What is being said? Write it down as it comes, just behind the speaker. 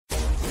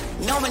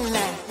No man,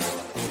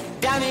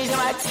 diamonds in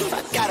my teeth,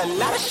 I got a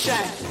lot of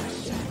shine.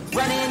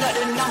 Running up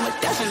the number,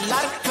 that's a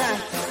lot of crime.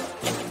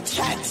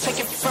 Try to take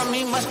it from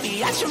me, must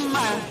be out your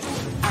mind.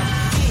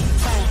 I'm deep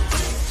fine,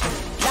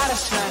 lot of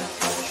slime.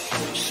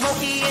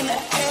 Smoky in the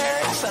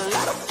air, that's a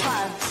lot of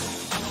pine.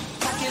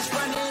 Pockets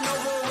running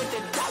over with the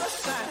dollar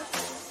sign.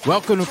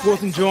 Welcome to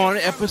Fourth and John,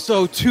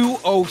 episode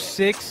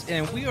 206,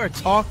 and we are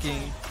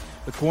talking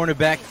the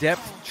cornerback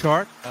depth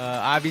chart.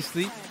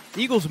 Obviously,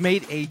 the Eagles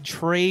made a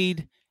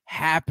trade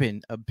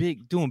happen,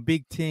 doing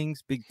big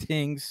things.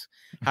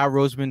 Howard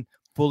Roseman,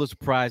 full of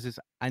surprises.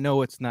 I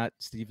know it's not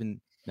Steven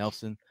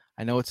Nelson.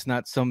 I know it's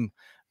not some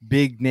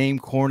big name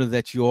corner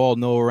that you all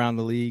know around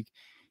the league.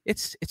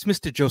 It's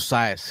Mr.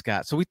 Josiah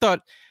Scott. So we thought,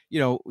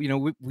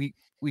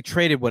 we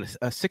traded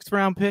a sixth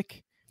round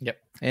pick. Yep.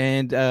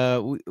 And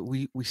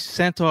we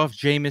sent off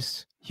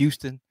Jameis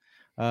Houston.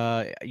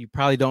 You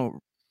probably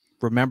don't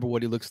remember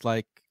what he looks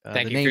like.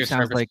 The name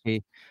sounds like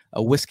a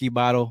whiskey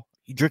bottle.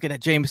 You drinking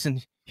at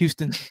Jameson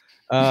Houston.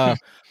 But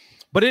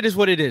it is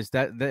what it is.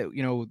 That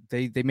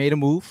they made a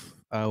move.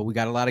 We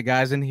got a lot of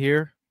guys in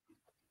here.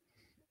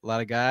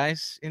 I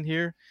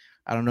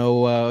don't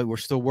know. We're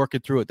still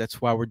working through it.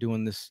 That's why we're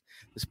doing this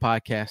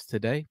podcast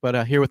today.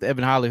 But here with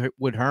Evan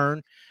Hollywood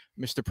Hearn,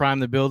 Mr. Prime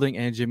the Building,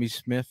 and Jimmy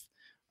Smith.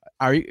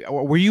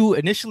 Were you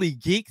initially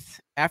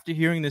geeked after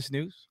hearing this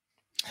news?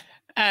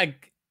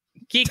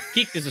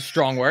 Geeked is a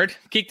strong word.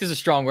 Geeked is a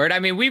strong word. I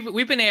mean,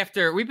 we've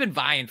been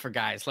vying for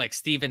guys like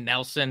Steven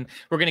Nelson.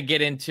 We're going to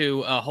get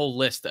into a whole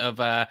list of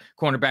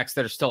cornerbacks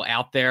that are still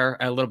out there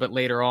a little bit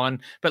later on.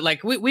 But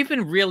like we've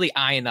been really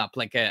eyeing up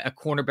like a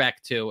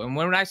cornerback too. And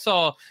when I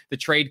saw the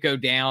trade go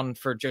down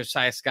for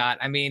Josiah Scott,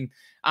 I mean,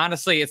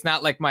 honestly, it's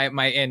not like my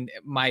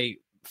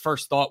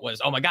first thought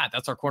was, oh my God,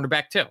 that's our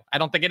cornerback too. I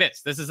don't think it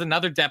is. This is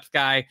another depth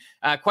guy.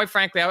 Quite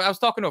frankly, I was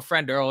talking to a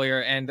friend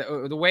earlier, and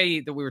the way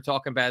that we were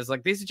talking about is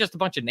like, these are just a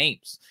bunch of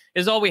names.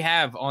 Is all we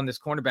have on this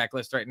cornerback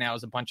list right now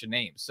is a bunch of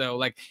names. So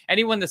like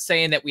anyone that's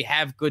saying that we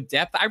have good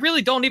depth, I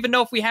really don't even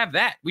know if we have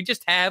that. We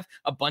just have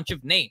a bunch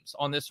of names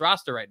on this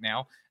roster right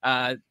now.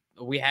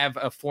 We have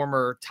a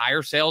former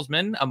tire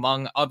salesman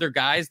among other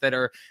guys that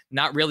are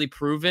not really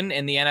proven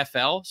in the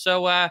NFL.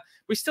 So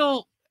we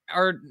still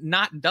are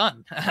not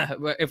done.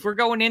 If we're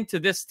going into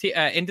this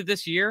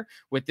year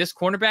with this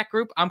cornerback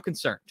group, I'm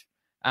concerned.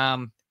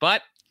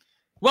 But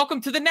welcome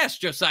to the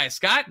nest, Josiah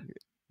Scott.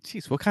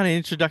 Jeez, what kind of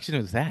introduction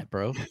was that,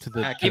 bro?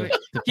 Keeping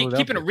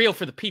it real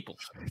for the people.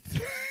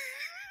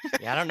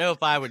 Yeah, I don't know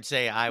if I would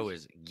say I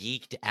was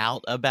geeked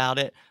out about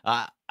it.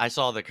 I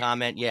saw the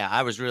comment. Yeah,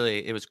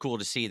 it was cool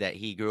to see that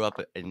he grew up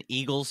an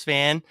Eagles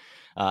fan.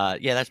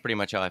 Yeah, that's pretty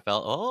much how I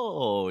felt.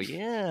 Oh,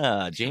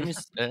 yeah.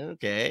 Jameson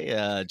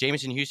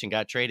Houston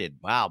got traded.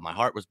 Wow, my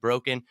heart was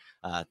broken.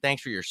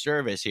 Thanks for your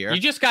service here. You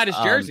just got his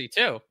jersey,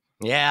 too.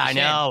 Yeah, I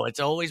know. It's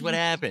always what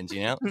happens,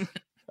 I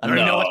don't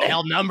even know what the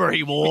hell number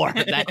he wore.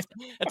 That's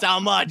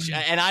how much.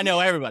 And I know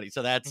everybody.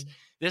 So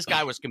this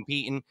guy was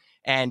competing.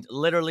 And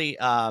literally,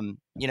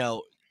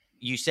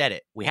 you said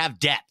it. We have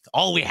depth.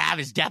 All we have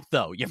is depth,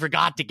 though. You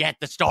forgot to get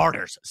the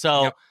starters.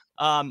 So, yep.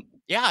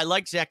 I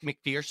like Zech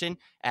McPhearson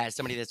as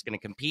somebody that's going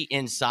to compete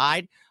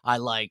inside. I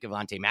like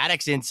Avonte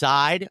Maddox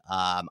inside.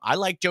 I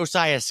like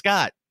Josiah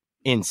Scott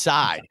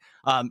inside.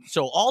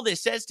 So all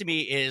this says to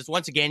me is,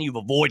 once again, you've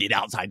avoided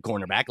outside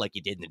cornerback like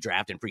you did in the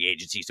draft and free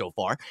agency so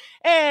far.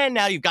 And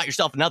now you've got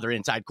yourself another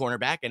inside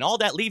cornerback. And all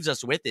that leaves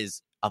us with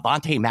is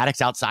Avonte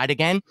Maddox outside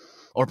again,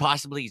 or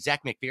possibly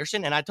Zech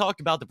McPhearson. And I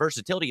talked about the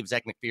versatility of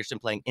Zech McPhearson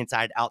playing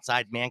inside,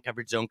 outside, man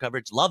coverage, zone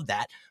coverage. Love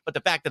that. But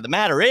the fact of the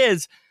matter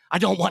is, I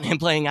don't want him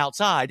playing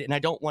outside, and I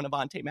don't want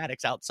Avonte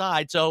Maddox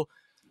outside. So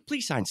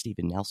please sign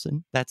Steven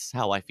Nelson. That's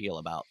how I feel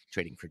about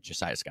trading for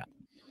Josiah Scott.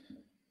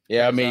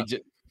 Yeah, I mean,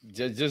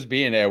 just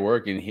being at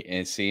work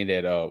and seeing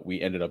that we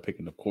ended up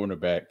picking the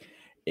cornerback,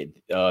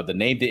 the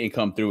name didn't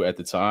come through at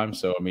the time.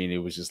 So, I mean, it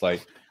was just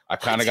like, I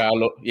kind of got a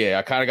little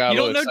excited. You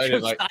don't know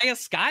Josiah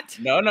Scott?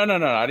 No.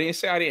 I didn't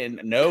say I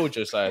didn't know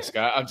Josiah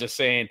Scott. I'm just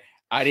saying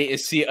I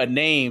didn't see a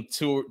name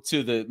to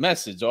the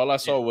message. All I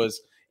saw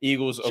was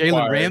Eagles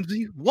Jalen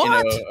Ramsey.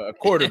 What? A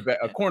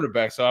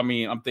cornerback. So I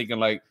mean, I'm thinking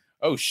like,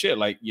 oh shit,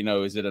 like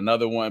is it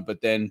another one?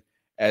 But then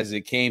as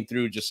it came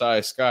through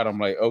Josiah Scott, I'm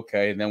like,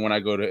 okay. And then when I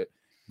go to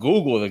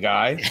Google the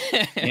guy,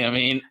 I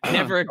mean,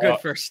 never a good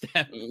first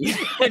step. You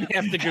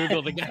have to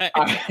Google the guy.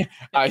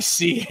 I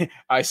see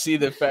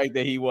the fact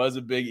that he was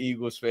a big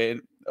Eagles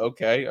fan.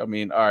 Okay, I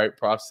mean, all right,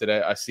 props to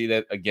that. I see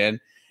that again.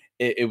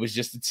 It was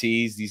just a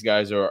tease. These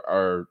guys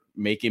are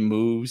making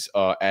moves,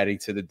 adding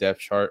to the depth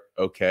chart.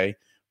 Okay,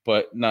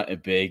 but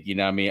nothing big. You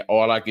know what I mean?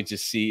 All I could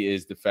just see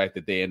is the fact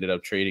that they ended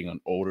up trading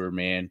an older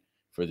man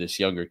for this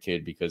younger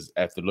kid, because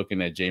after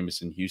looking at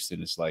Jameson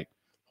Houston, it's like,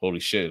 holy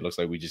shit, it looks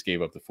like we just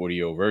gave up the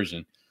 40-year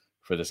version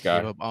for this guy.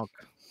 Gave up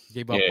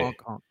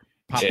Unc.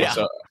 Yeah,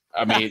 so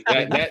I mean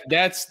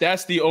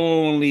that's the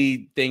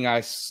only thing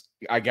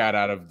I got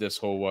out of this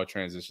whole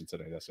transition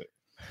today. That's it.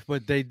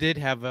 But they did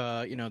have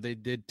they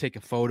did take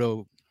a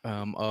photo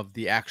of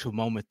the actual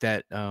moment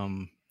that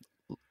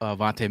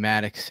Vontae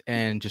Maddox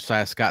and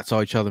Josiah Scott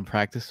saw each other in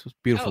practice. It was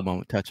a beautiful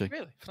moment, touching.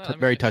 Really? Oh,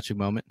 Very touching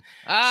moment.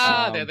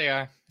 There they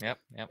are. Yep.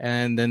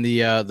 And then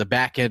the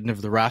back end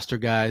of the roster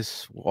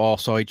guys all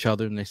saw each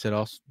other, and they said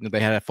also they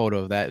had a photo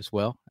of that as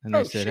well. And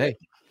they said, shit.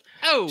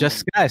 "Hey,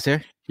 just a guy,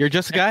 sir. You're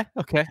just a guy,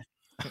 okay."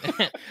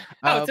 It's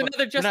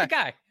another a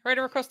guy right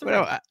across the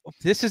room.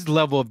 This is the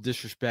level of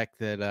disrespect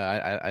that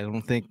I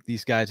don't think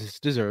these guys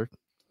deserve.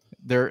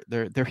 They're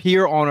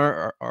here on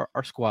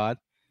our squad.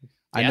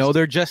 Yes. I know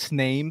they're just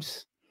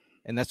names,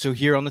 and that's so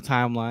here on the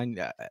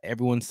timeline.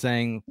 Everyone's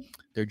saying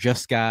they're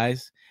just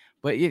guys,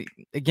 but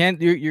again,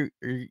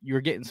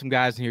 you're getting some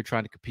guys in here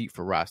trying to compete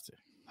for roster.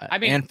 I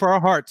mean, and for our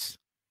hearts.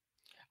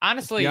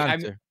 Honestly,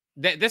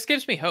 this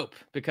gives me hope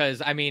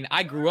because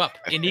I grew up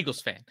an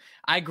Eagles fan.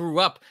 I grew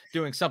up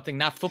doing something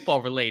not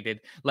football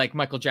related like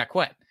Michael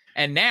Jacquet.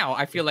 And now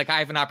I feel like I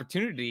have an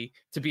opportunity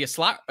to be a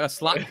slot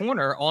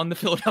corner on the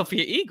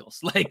Philadelphia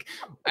Eagles. Like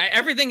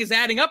everything is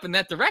adding up in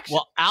that direction.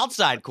 Well,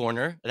 outside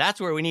corner,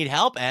 that's where we need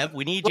help, Ev.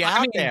 We need you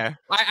out there.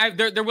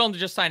 They're willing to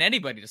just sign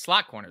anybody to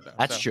slot corner, though.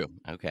 That's true.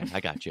 Okay, I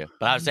got you.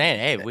 But I was saying,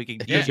 hey, we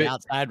could use you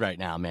outside right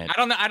now, man.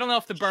 I don't know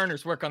if the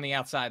burners work on the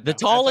outside. The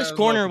tallest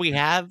corner we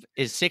have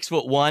is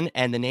 6'1",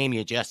 and the name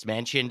you just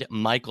mentioned,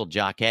 Michael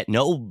Jacquet.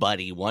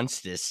 Nobody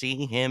wants to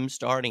see him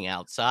starting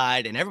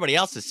outside, and everybody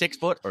else is 6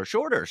 foot or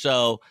shorter.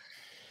 So.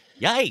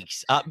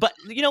 Yikes. But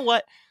you know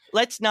what?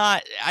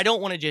 I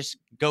don't want to just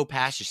go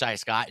past Josiah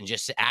Scott and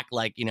just act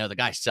like, the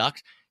guy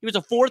sucks. He was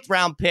a 4th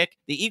round pick.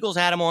 The Eagles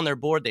had him on their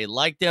board. They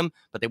liked him,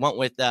 but they went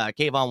with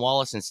Kayvon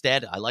Wallace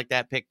instead. I like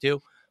that pick too.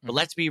 But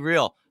let's be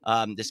real.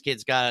 This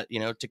kid's got,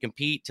 to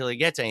compete till he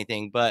gets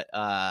anything, but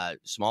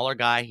smaller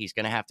guy. He's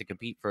going to have to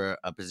compete for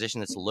a position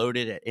that's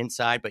loaded at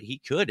inside, but he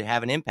could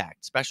have an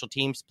impact. Special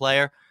teams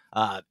player.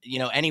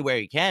 Anywhere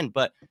he can,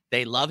 but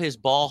they love his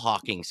ball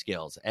hawking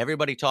skills.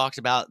 Everybody talks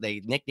about,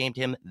 they nicknamed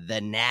him the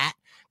Gnat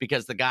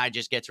because the guy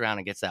just gets around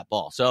and gets that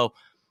ball. So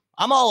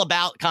I'm all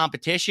about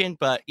competition,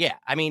 but yeah,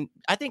 I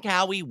think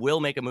Howie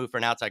will make a move for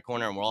an outside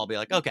corner and we'll all be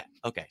like,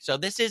 okay. So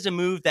this is a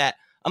move that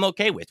I'm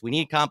okay with. We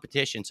need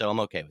competition, so I'm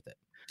okay with it.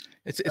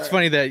 It's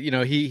funny that,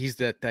 he's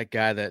that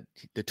guy, that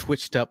the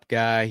twitched up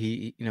guy.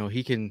 He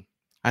can,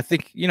 I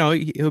think,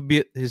 he'll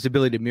be, his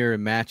ability to mirror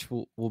and match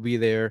will be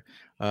there.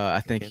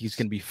 I think he's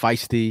going to be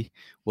feisty.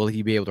 Will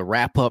he be able to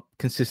wrap up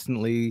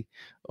consistently?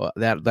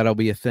 That'll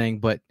be a thing.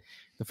 But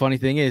the funny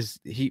thing is,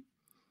 the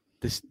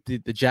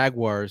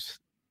Jaguars,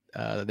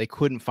 they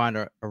couldn't find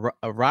a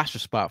roster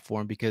spot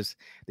for him because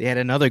they had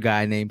another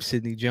guy named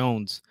Sidney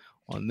Jones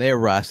on their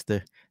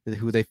roster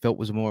who they felt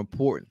was more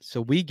important.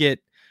 So we get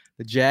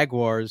the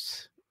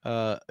Jaguars,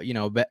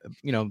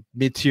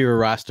 mid-tier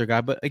roster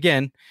guy. But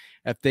again,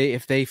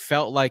 if they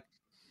felt like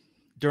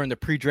during the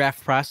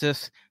pre-draft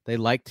process they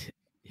liked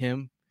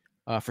him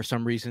for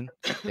some reason,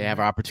 they have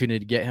an opportunity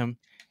to get him.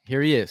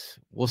 Here he is.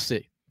 We'll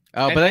see.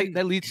 But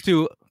that leads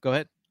to – go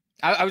ahead.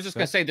 I was just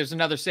going to say there's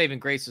another saving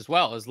grace as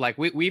well. Is like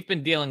we've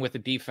been dealing with a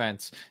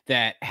defense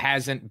that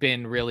hasn't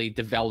been really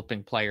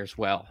developing players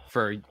well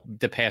for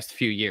the past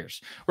few years.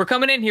 We're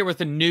coming in here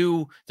with a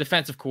new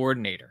defensive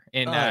coordinator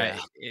in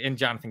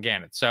Jonathan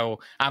Gannon. So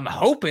I'm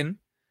hoping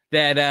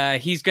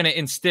that he's going to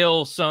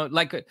instill some,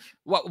 like,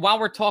 while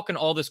we're talking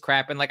all this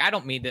crap, and like I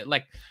don't mean that,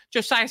 like,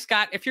 Josiah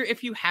Scott, if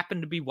you happen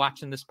to be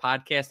watching this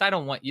podcast, I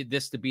don't want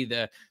this to be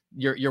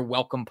your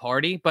welcome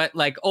party, but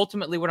like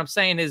ultimately what I'm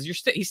saying is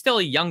he's still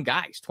a young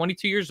guy. He's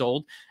 22 years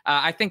old.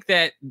 I think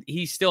that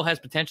he still has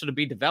potential to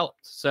be developed.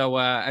 So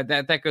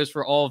that goes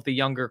for all of the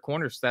younger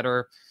corners that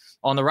are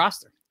on the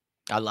roster.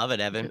 I love it,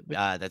 Evan.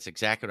 That's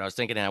exactly what I was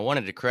thinking. And I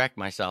wanted to correct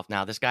myself.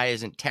 Now, this guy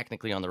isn't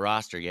technically on the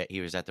roster yet.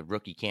 He was at the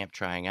rookie camp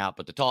trying out.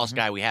 But the tallest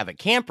guy we have at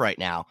camp right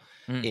now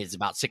is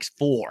about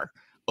 6'4".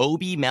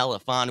 Obi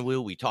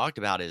Melifonwu. We talked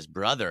about his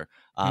brother.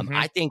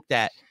 I think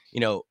that,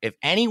 if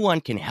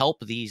anyone can help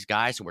these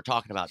guys, so we're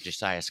talking about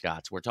Josiah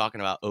Scotts, we're talking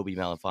about Obi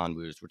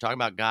Melifonwus, we're talking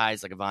about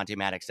guys like Avonte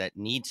Maddox that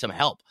need some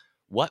help.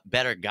 What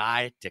better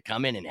guy to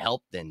come in and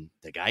help than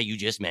the guy you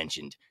just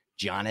mentioned?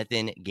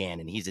 Jonathan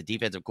Gannon. He's a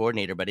defensive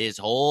coordinator, but his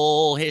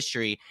whole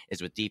history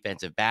is with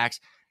defensive backs.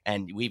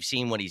 And we've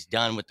seen what he's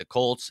done with the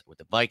Colts, with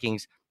the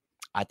Vikings.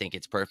 I think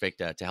it's perfect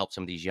to help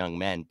some of these young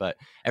men. But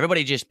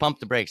everybody just pump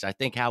the brakes. I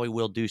think Howie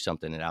will do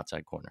something at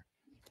outside corner.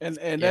 And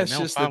that's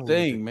just the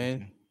thing,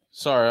 man.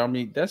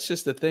 Sorry, that's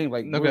just the thing.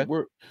 Like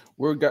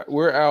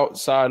we're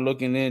outside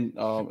looking in,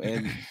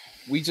 and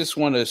we just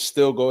want to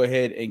still go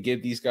ahead and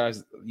give these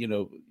guys,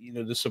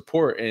 the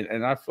support.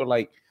 And I feel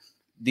like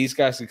these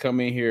guys can come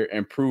in here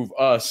and prove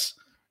us,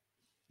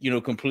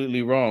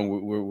 completely wrong.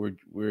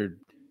 We're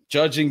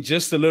judging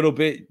just a little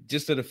bit,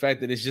 just to the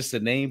fact that it's just a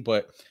name.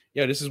 But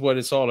yeah, this is what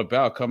it's all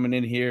about: coming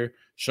in here,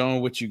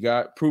 showing what you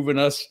got, proving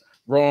us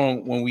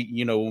wrong when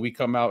we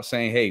come out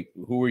saying, "Hey,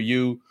 who are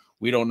you?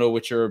 We don't know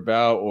what you're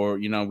about," or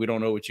we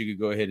don't know what you could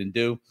go ahead and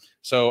do.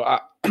 So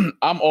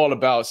I'm all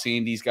about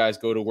seeing these guys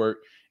go to work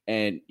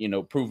and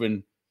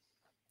proving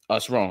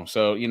us wrong.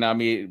 So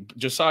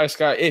Josiah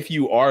Scott, if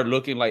you are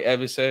looking, like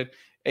Evan said,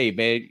 hey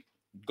man,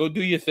 go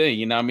do your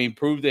thing.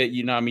 Prove that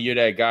you're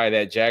that guy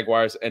that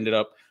Jaguars ended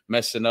up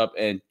messing up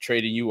and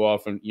trading you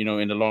off, and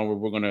in the long run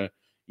we're gonna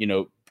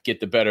get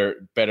the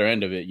better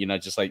end of it.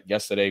 Just like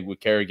yesterday with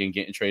Kerrigan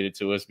getting traded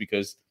to us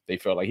because they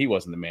felt like he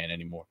wasn't the man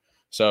anymore.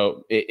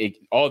 So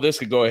all this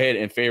could go ahead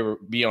and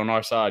be on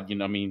our side.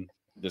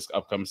 This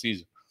upcoming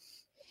season.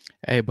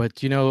 Hey, but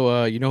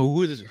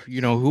who is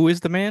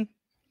the man?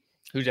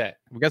 Who's that?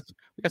 We got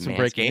some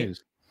breaking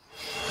news.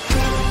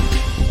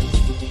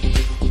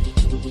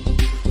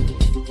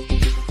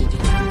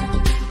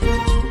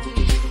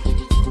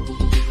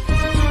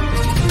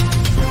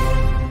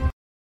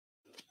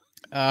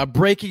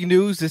 Breaking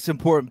news. This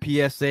important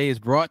PSA is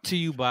brought to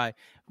you by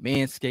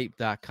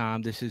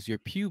Manscaped.com. This is your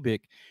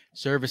pubic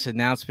service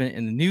announcement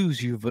and the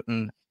news you've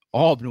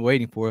all been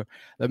waiting for.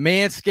 The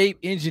Manscaped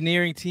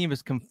engineering team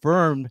has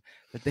confirmed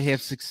that they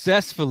have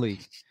successfully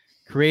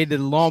created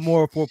a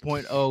Lawnmower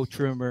 4.0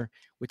 trimmer,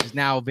 which is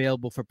now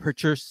available for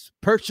purchase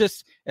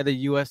at the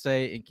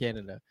USA and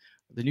Canada.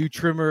 The new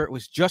trimmer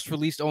was just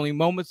released only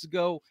moments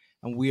ago,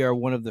 and we are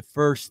one of the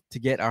first to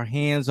get our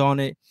hands on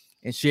it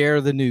and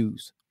share the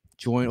news.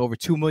 Join over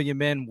 2 million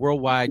men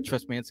worldwide.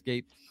 Trust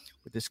Manscaped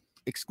with this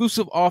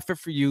exclusive offer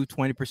for you,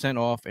 20%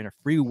 off and a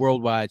free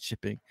worldwide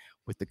shipping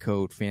with the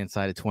code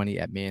FANSIDED20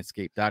 at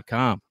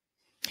manscaped.com.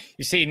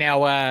 You see,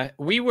 now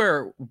we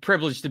were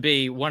privileged to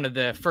be one of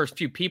the first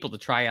few people to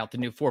try out the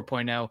new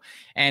 4.0.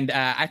 And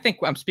I think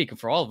I'm speaking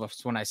for all of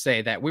us when I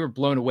say that we were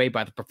blown away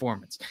by the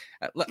performance.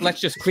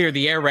 Let's just clear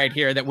the air right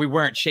here that we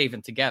weren't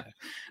shaving together.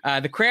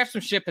 The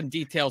craftsmanship and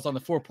details on the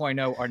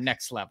 4.0 are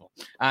next level.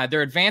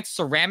 Their advanced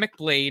ceramic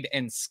blade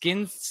and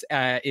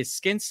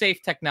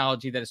skin-safe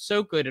technology that is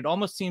so good, it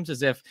almost seems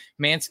as if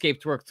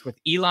Manscaped worked with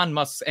Elon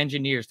Musk's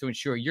engineers to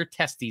ensure your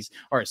testes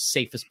are as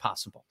safe as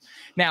possible.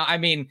 Now,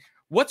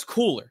 what's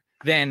cooler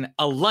than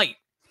a light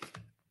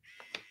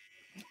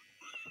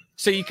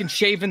so you can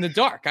shave in the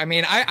dark?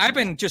 I've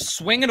been just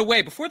swinging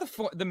away. Before the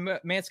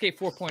Manscaped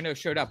 4.0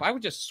 showed up, I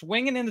was just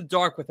swinging in the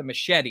dark with a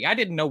machete. I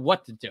didn't know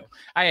what to do.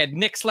 I had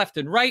nicks left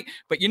and right.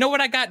 But you know what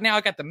I got now?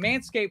 I got the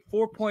Manscaped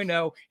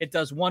 4.0. It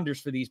does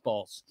wonders for these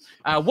balls.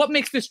 What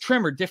makes this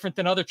trimmer different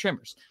than other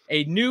trimmers?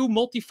 A new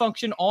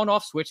multifunction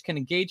on-off switch can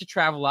engage a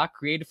travel lock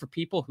created for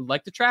people who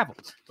like to travel.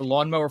 The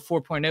Lawnmower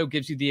 4.0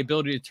 gives you the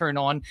ability to turn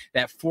on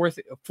that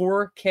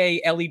 4K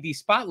LED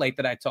spotlight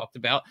that I talked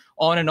about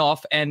on and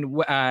off,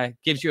 and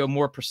gives you a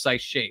more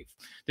precise shave.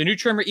 The new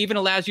trimmer even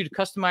allows you to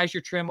customize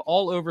your trim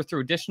all over through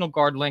additional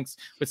guard lengths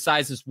with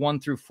sizes 1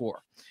 through 4.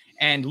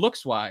 And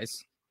looks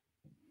wise,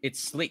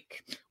 it's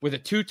sleek with a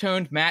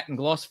two-toned matte and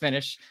gloss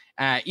finish.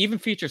 Even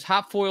features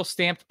hot foil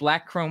stamped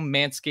black chrome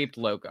Manscaped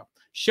logo.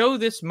 Show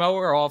this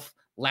mower off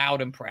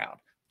loud and proud.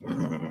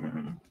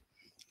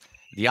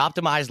 The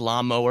optimized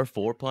Lawnmower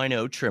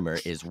 4.0 trimmer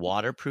is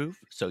waterproof,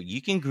 so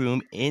you can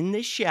groom in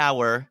the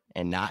shower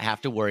and not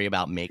have to worry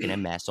about making a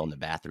mess on the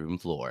bathroom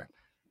floor.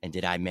 And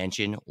did I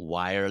mention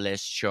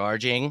wireless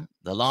charging?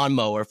 The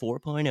Lawnmower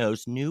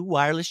 4.0's new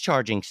wireless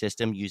charging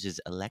system uses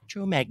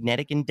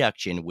electromagnetic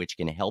induction, which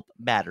can help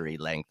battery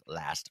length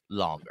last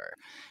longer.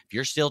 If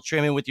you're still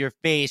trimming with your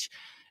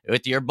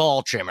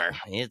ball trimmer,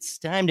 it's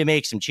time to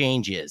make some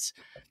changes.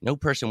 No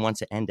person wants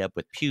to end up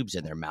with pubes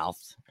in their mouth,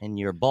 and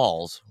your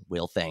balls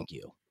will thank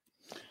you.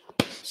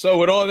 So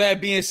with all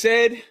that being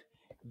said,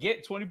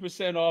 get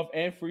 20% off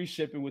and free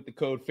shipping with the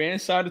code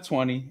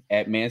FANSIDED20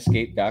 at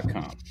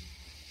manscaped.com.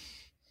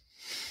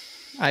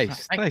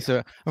 Nice.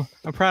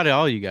 I'm proud of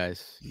all you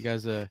guys. You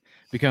guys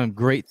become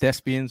great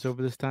thespians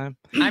over this time.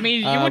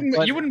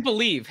 You wouldn't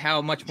believe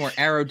how much more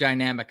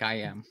aerodynamic I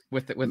am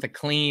with a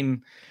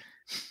clean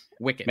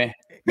wicket.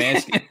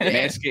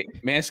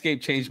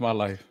 Manscaped changed my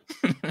life.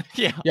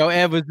 Yeah. Yo,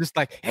 Ev was just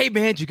like, "Hey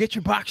man, did you get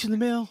your box in the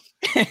mail?"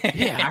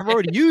 Yeah, I've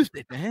already used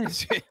it, man.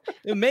 It's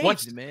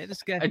amazing, man.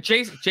 This guy.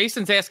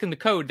 Jason's asking the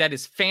code that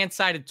is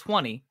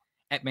FANSIDED20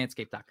 at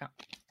manscaped.com.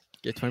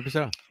 Get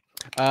 20% off.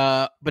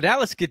 But now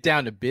let's get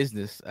down to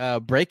business.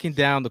 Breaking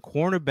down the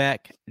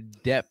cornerback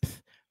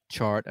depth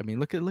chart.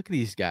 Look at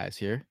these guys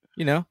here.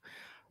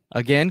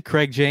 Again,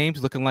 Craig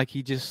James looking like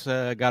he just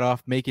got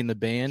off Making the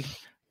Band.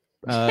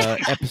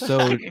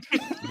 Episode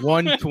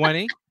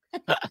 120.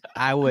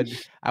 I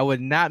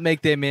would not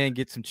make that man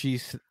get some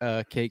cheese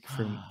cake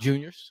from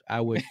Junior's. I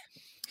would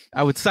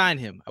sign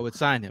him.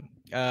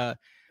 The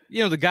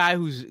guy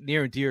who's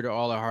near and dear to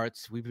all our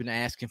hearts. We've been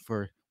asking,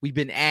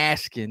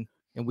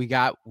 and we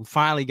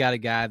finally got a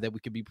guy that we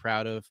could be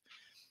proud of.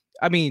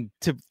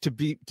 To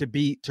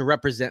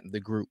represent the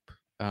group.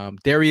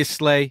 Darius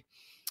Slay.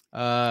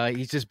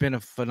 He's just been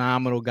a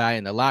phenomenal guy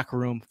in the locker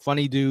room.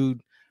 Funny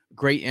dude,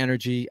 great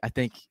energy. I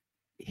think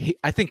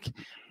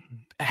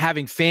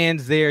having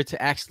fans there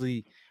to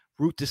actually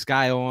root this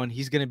guy on,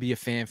 he's going to be a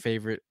fan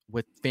favorite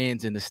with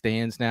fans in the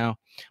stands now.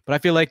 But I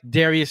feel like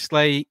Darius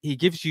Slay, he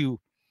gives you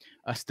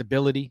a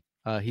stability.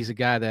 He's a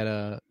guy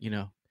that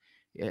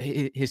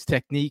his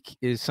technique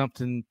is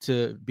something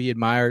to be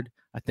admired.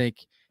 I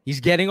think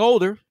he's getting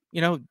older.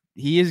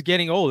 He is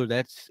getting older.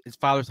 That's his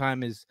Father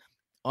Time is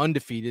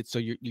undefeated. So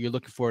you're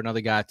looking for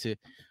another guy to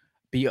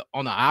be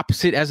on the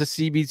opposite as a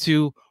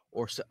CB2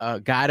 or a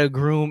guy to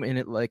groom in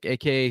it, like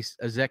AKA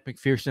a Zach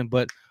McPherson.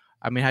 But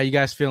I mean, how you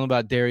guys feeling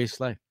about Darius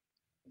Slay?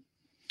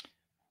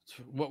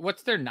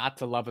 What's there not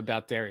to love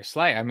about Darius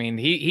Slay? I mean,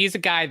 he's a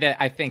guy that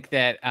I think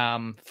that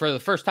for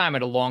the first time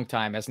in a long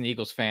time as an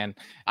Eagles fan,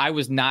 I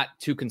was not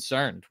too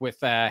concerned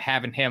with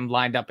having him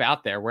lined up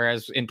out there.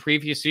 Whereas in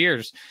previous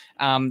years,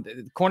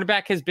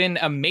 cornerback has been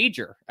a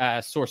major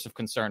source of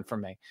concern for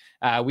me.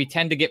 We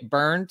tend to get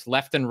burned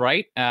left and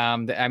right.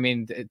 I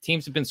mean,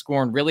 teams have been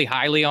scoring really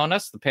highly on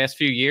us the past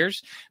few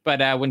years.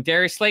 But when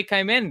Darius Slay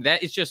came in,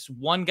 that is just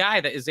one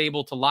guy that is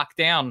able to lock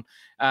down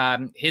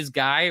his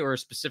guy or a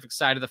specific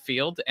side of the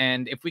field.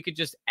 And if we could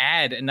just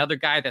add another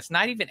guy that's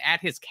not even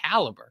at his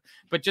caliber,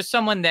 but just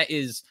someone that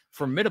is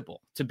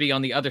formidable to be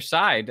on the other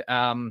side,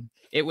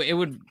 it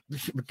would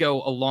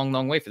go a long,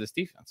 long way for this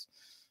defense.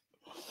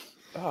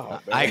 Oh,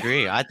 I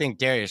agree. I think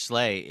Darius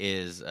Slay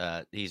is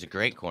he's a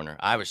great corner.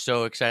 I was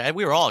so excited.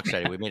 We were all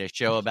excited. We made a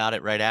show about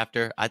it right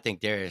after. I think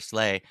Darius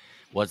Slay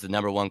was the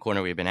number one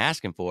corner we've been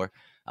asking for.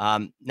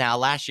 Now,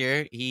 last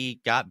year, he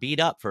got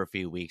beat up for a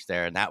few weeks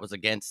there, and that was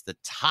against the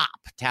top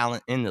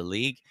talent in the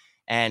league.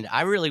 And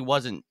I really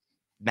wasn't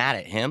mad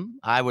at him.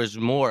 I was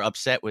more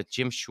upset with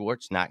Jim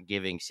Schwartz not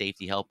giving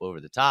safety help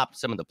over the top,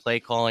 some of the play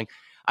calling.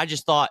 I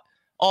just thought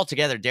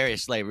altogether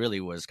Darius Slay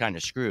really was kind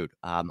of screwed.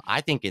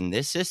 I think in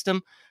this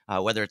system,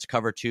 whether it's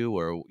cover two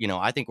or,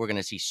 I think we're going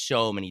to see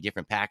so many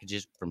different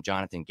packages from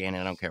Jonathan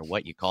Gannon. I don't care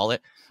what you call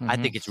it. I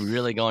think it's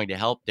really going to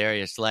help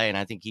Darius Slay, and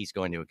I think he's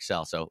going to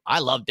excel. So I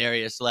love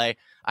Darius Slay.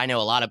 I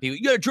know a lot of people,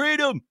 you got to trade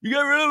him. You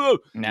got to rid of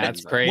him.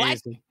 That's crazy.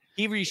 What?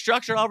 He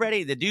restructured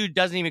already. The dude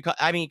doesn't even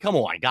I mean, come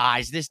on,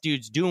 guys. This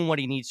dude's doing what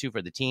he needs to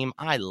for the team.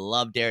 I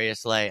love Darius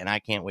Slay, and I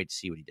can't wait to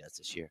see what he does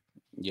this year.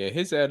 Yeah,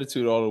 his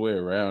attitude all the way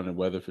around, and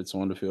whether if it's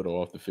on the field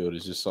or off the field,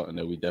 is just something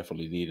that we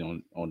definitely need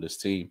on this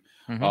team.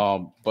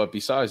 But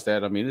besides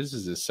that, I mean, this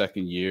is his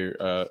second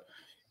year.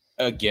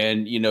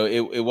 Again,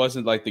 it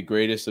wasn't like the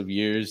greatest of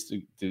years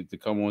to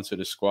come onto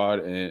the squad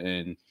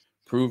and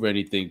prove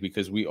anything,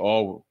 because we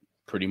all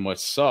pretty much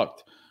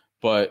sucked.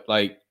 But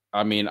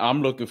I mean,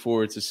 I'm looking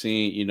forward to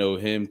seeing,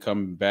 him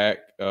coming back.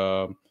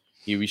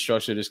 He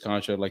restructured his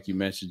contract, like you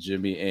mentioned,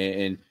 Jimmy,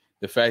 and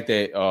the fact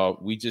that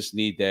we just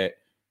need that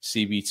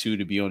CB2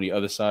 to be on the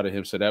other side of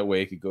him, so that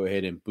way it could go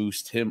ahead and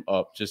boost him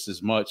up just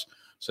as much,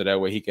 so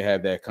that way he could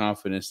have that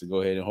confidence to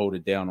go ahead and hold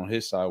it down on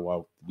his side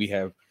while we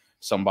have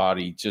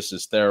somebody just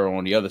as thorough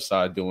on the other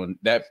side doing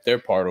their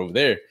part over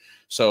there.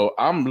 So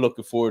I'm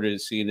looking forward to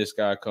seeing this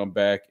guy come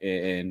back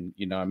and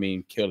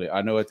kill it.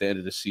 I know at the end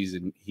of the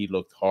season he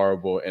looked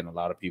horrible, and a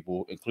lot of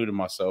people, including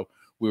myself,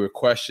 we were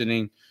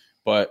questioning,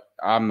 but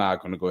I'm not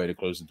going to go ahead and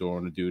close the door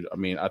on the dude. I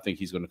mean, I think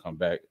he's going to come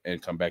back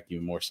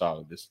even more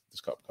solid this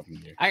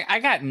coming year. I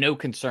got no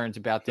concerns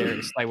about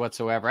Darius Slay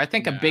whatsoever. I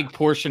think a big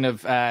portion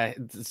of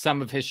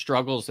some of his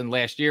struggles in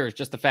last year is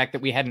just the fact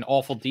that we had an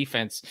awful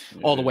defense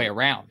all the way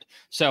around.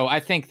 So I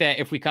think that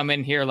if we come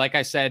in here, like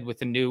I said,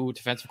 with a new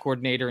defensive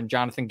coordinator and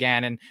Jonathan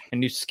Gannon, a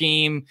new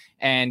scheme,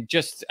 and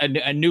just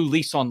a new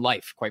lease on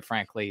life, quite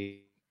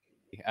frankly,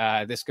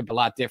 this could be a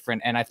lot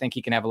different. And I think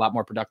he can have a lot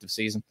more productive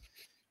season.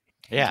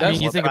 Yeah, I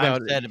mean, you think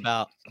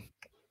about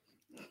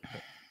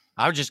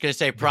I was just going to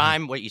say,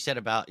 Prime, what you said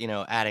about,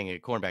 adding a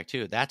cornerback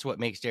too. That's what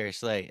makes Darius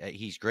Slay.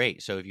 He's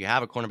great. So if you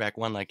have a cornerback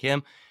one like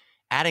him,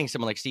 adding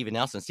someone like Steven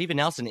Nelson. Steven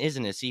Nelson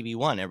isn't a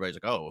CB1. Everybody's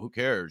like, oh, who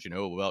cares,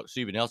 about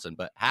Steven Nelson?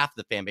 But half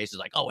the fan base is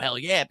like, oh, hell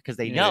yeah, because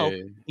they know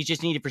he's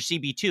just needed for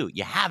CB2.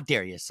 You have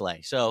Darius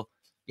Slay. So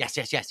yes.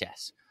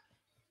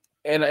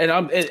 And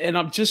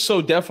I'm just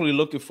so definitely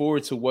looking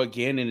forward to what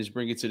Gannon is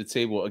bringing to the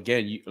table.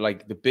 Again,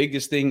 the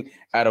biggest thing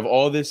out of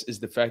all this is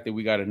the fact that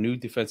we got a new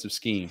defensive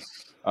scheme.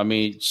 I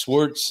mean,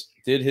 Schwartz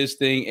did his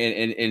thing,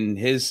 and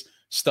his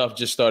stuff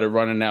just started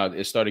running out.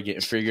 It started getting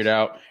figured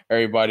out.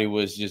 Everybody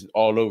was just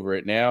all over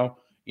it now.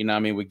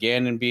 With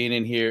Gannon being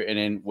in here, and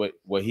then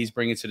what he's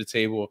bringing to the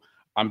table,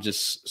 I'm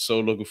just so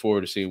looking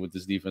forward to seeing what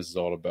this defense is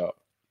all about.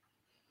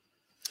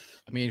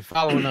 I mean,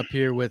 following up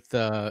here with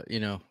I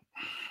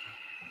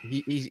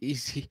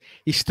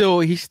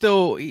still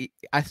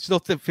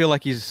feel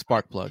like he's a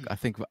spark plug. I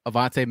think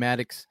Avonte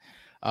Maddox,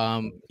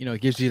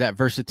 gives you that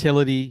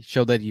versatility,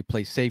 show that he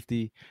plays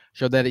safety,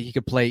 show that he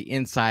could play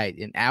inside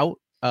and out,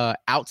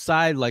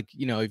 outside.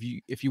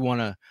 If you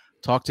want to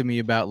talk to me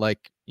about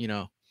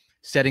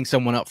setting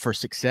someone up for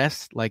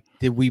success,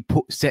 did we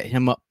set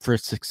him up for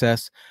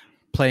success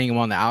playing him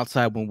on the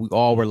outside when we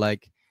all were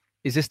like,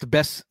 is this the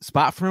best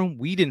spot for him?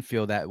 We didn't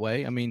feel that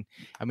way. I mean,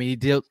 he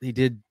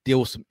did deal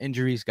with some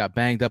injuries, got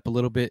banged up a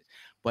little bit,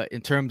 but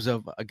in terms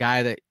of a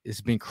guy that is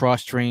being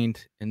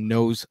cross-trained and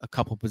knows a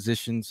couple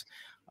positions,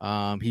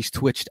 he's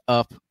twitched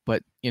up,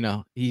 but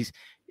the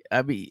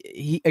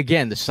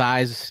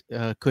size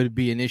could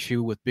be an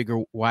issue with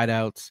bigger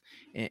wideouts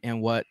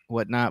and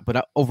whatnot.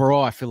 But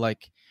overall, I feel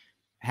like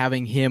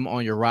having him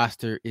on your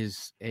roster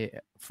is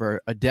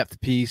for a depth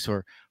piece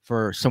or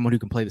for someone who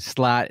can play the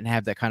slot and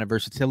have that kind of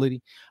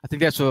versatility. I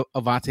think that's what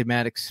Avonte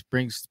Maddox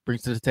brings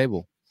to the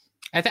table.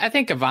 I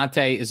think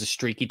Avante is a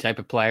streaky type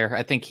of player.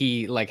 I think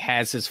he like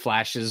has his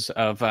flashes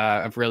of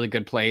really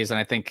good plays, and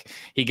I think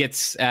he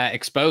gets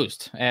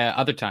exposed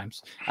other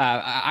times.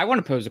 I want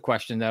to pose a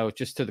question though,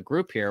 just to the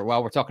group here,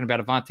 while we're talking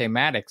about Avante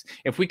Maddox.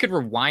 If we could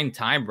rewind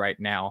time right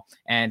now,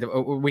 and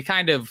we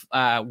kind of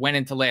went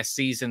into last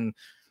season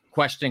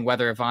questioning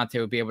whether Avante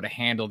would be able to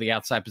handle the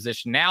outside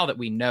position. Now that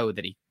we know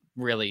that he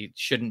really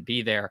shouldn't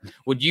be there,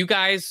 would you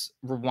guys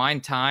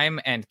rewind time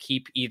and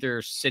keep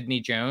either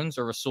Sidney Jones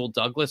or Rasul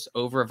Douglas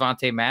over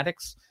Avante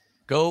Maddox?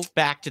 Go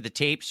back to the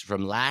tapes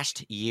from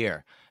last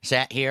year.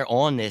 Sat here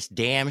on this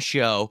damn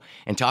show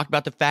and talked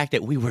about the fact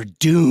that we were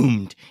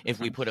doomed if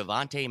we put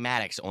Avante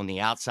Maddox on the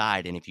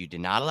outside. And if you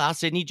did not allow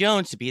Sidney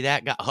Jones to be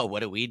that guy, what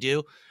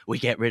do? We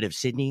get rid of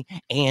Sidney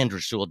and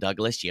Rasul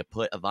Douglas. You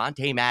put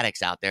Avante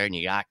Maddox out there, and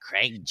you got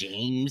Craig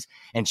James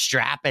and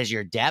Strap as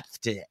your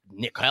depth to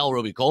Kyle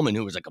Roby-Coleman,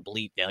 who was a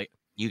complete failure.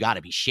 You got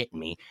to be shitting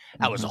me.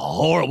 That was a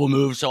horrible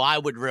move. So I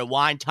would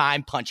rewind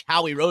time, punch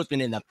Howie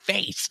Roseman in the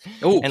face.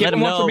 Oh, give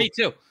him one for me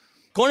too.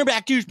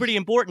 Cornerback 2 is pretty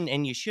important,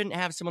 and you shouldn't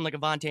have someone like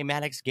Avante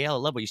Maddox. Gail, I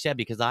love what you said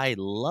because I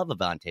love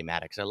Avante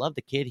Maddox. I love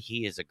the kid.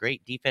 He is a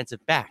great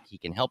defensive back. He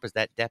can help as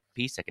that depth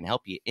piece that can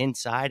help you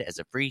inside as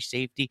a free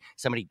safety,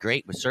 somebody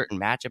great with certain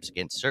matchups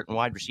against certain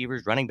wide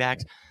receivers, running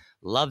backs.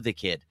 Love the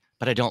kid,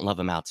 but I don't love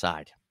him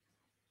outside.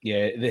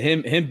 Yeah,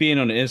 him being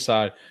on the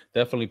inside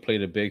definitely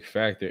played a big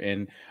factor,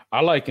 and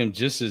I like him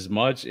just as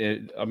much.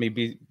 I mean,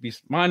 be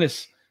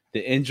minus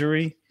the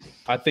injury,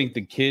 I think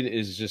the kid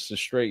is just a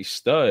straight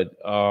stud.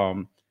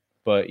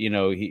 But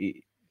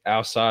he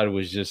outside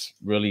was just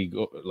really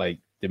like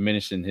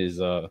diminishing his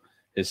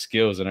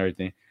skills and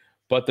everything.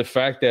 But the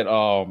fact that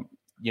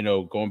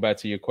going back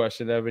to your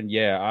question, Evan,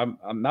 yeah,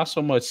 I'm not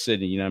so much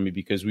Sidney,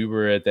 because we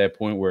were at that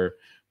point where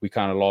we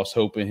kind of lost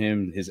hope in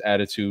him, his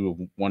attitude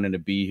of wanting to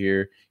be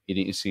here. He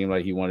didn't seem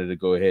like he wanted to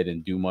go ahead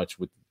and do much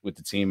with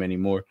the team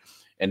anymore.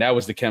 And that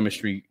was the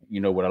chemistry,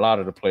 with a lot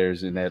of the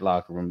players in that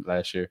locker room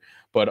last year.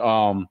 But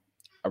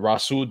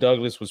Rasul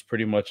Douglas was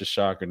pretty much a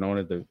shocker,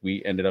 knowing that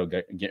we ended up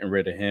getting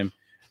rid of him.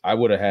 I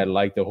would have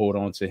liked to hold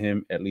on to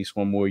him at least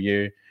one more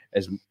year.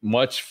 As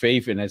much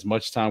faith and as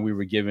much time we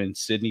were giving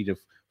Sidney to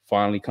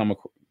finally come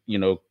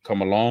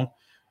along,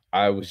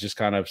 I was just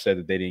kind of upset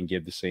that they didn't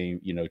give the same,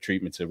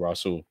 treatment to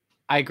Rasul.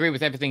 I agree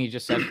with everything you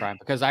just said, Prime,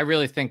 because I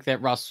really think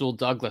that Rasul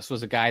Douglas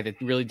was a guy that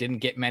really didn't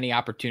get many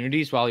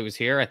opportunities while he was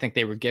here. I think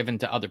they were given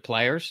to other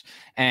players.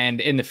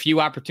 And in the few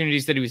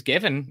opportunities that he was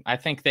given, I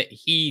think that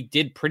he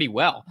did pretty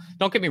well.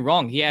 Don't get me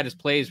wrong. He had his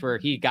plays where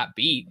he got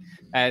beat.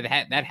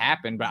 That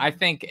happened. But I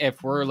think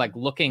if we're like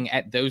looking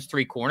at those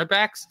three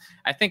cornerbacks,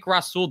 I think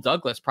Rasul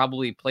Douglas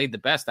probably played the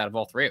best out of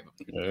all three of them.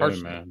 Yeah,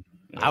 man.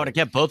 I would have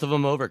kept both of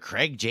them over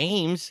Craig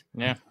James.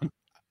 Yeah.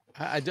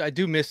 I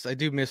do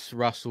miss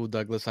Rasul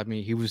Douglas. I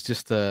mean, he was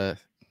just a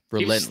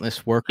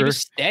relentless worker. He was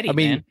steady. I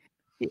mean,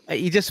 man.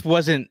 he just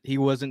wasn't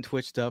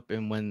twitched up,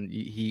 and when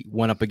he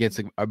went up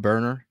against a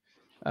burner,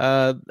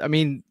 I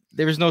mean,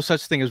 there was no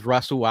such thing as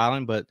Russell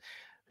Allen, but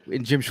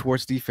in Jim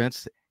Schwartz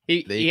defense,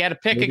 he had a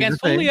pick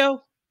against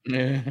Julio.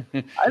 Yeah.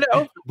 I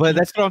know, but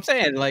that's what I'm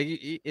saying. Like,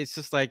 it's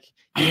just like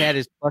he had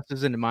his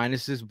pluses and the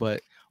minuses,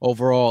 but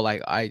overall,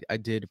 like I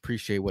did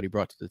appreciate what he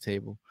brought to the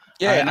table.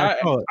 Yeah,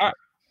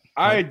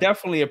 I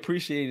definitely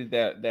appreciated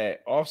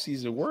that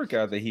offseason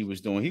workout that he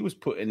was doing. He was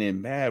putting in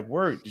mad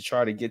work to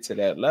try to get to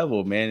that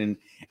level, man.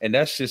 And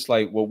that's just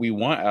like what we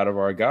want out of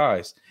our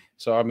guys.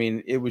 So, I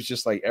mean, it was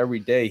just like every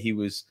day he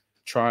was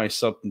trying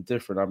something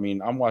different. I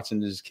mean, I'm watching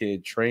this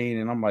kid train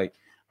and I'm like,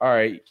 all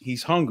right,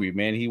 he's hungry,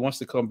 man. He wants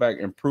to come back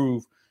and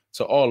prove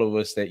to all of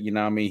us that,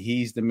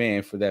 he's the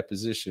man for that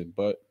position.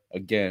 But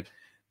again,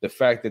 the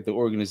fact that the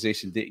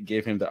organization didn't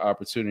give him the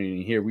opportunity,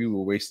 and here we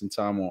were wasting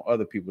time on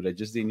other people that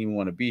just didn't even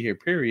want to be here,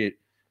 period.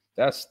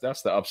 That's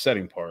the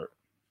upsetting part.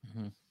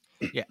 Mm-hmm.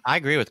 Yeah, I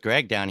agree with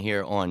Greg down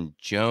here on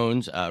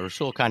Jones.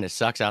 Rasul kind of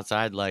sucks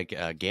outside, like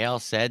Gail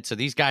said. So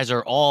these guys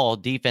are all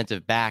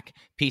defensive back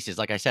pieces.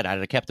 Like I said, I'd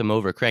have kept them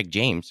over Craig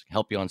James,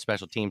 help you on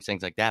special teams,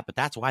 things like that. But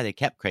that's why they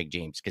kept Craig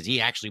James, because he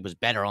actually was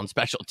better on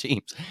special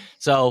teams.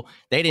 So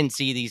they didn't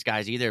see these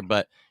guys either.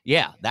 But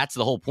yeah, that's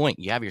the whole point.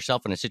 You have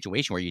yourself in a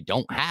situation where you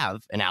don't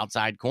have an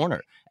outside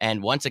corner.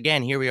 And once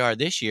again, here we are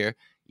this year.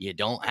 You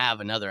don't have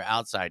another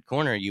outside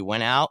corner. You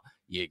went out,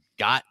 you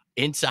got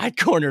inside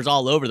corners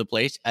all over the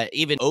place.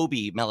 Even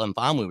Obi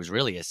Melanfamu was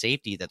really a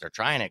safety that they're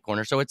trying at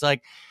corner. So it's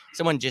like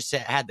someone just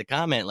had the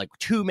comment, like,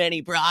 too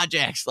many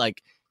projects.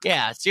 Like,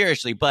 yeah,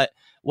 seriously. But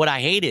what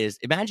I hate is,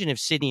 imagine if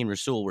Sidney and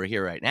Rasul were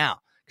here right now,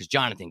 because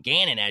Jonathan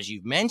Gannon, as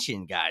you've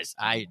mentioned, guys,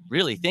 I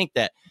really think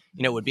that,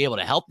 would be able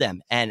to help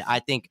them. And I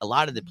think a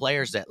lot of the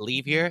players that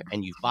leave here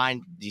and you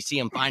see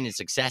them finding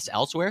success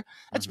elsewhere,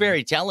 that's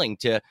very telling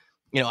to,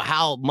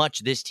 how much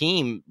this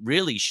team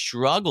really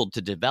struggled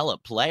to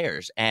develop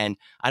players. And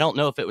I don't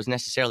know if it was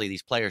necessarily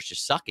these players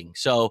just sucking.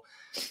 So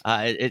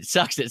it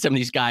sucks that some of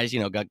these guys,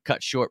 got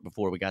cut short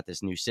before we got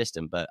this new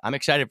system. But I'm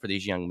excited for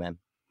these young men.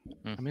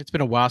 I mean, it's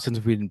been a while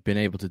since we've been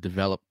able to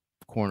develop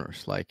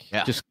corners.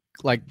 Just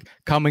like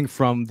coming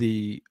from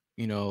the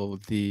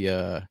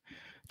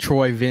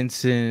Troy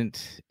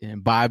Vincent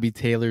and Bobby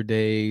Taylor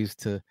days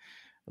to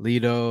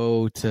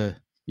Lido to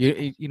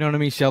you know what I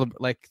mean? Shelby,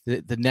 like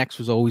the next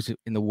was always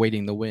in the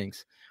waiting the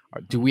wings.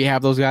 Do we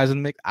have those guys in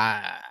the mix?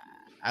 I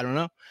don't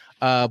know.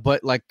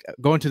 But like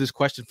going to this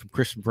question from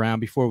Christian Brown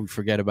before we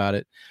forget about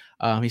it,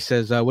 he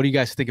says, "What do you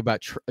guys think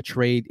about a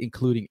trade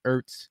including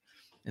Ertz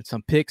and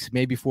some picks,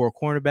 maybe for a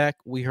cornerback?"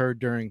 We heard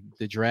during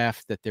the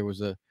draft that there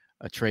was a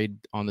trade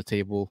on the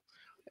table.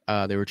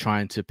 They were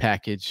trying to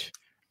package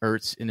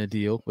Ertz in a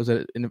deal. Was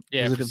it in a,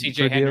 was it a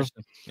CJ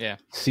Henderson? Yeah,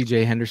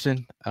 CJ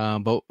Henderson.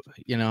 But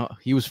you know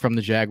he was from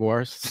the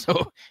Jaguars,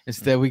 so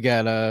instead we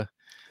got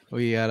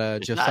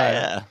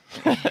Josiah.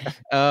 we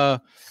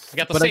got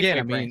the But same again,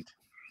 I thing, mean,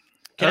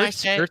 Can I Ertz,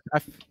 say-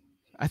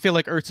 I feel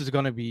like Ertz is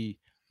going to be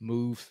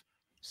moved,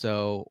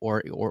 so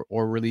or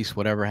release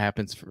whatever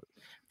happens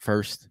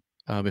first.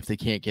 If they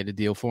can't get a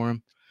deal for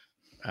him,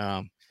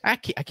 I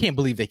can't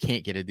believe they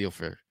can't get a deal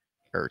for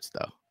Ertz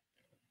though.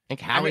 I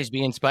think Howie's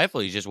being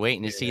spiteful. He's just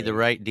waiting to see the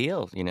right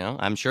deal. You know,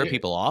 I'm sure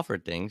people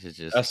offered things. It's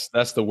just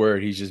That's the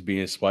word. He's just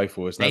being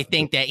spiteful. It's they not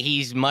think that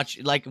he's much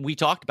like we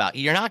talked about.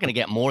 You're not going to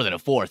get more than a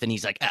fourth, and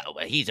he's like, oh,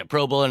 he's a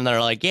Pro Bowler, and they're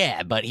like,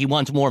 yeah, but he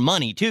wants more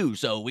money too,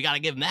 so we got to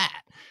give him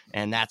that.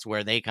 And that's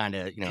where they kind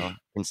of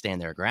can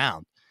stand their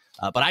ground.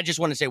 But I just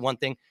want to say one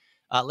thing.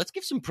 Let's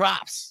give some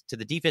props to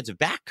the defensive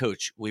back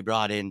coach we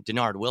brought in,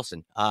 Denard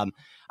Wilson.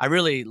 I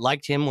really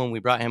liked him when we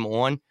brought him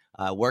on.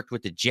 Worked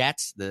with the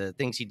Jets, the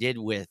things he did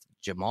with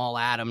Jamal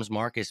Adams,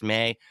 Marcus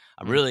May.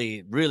 I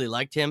really, really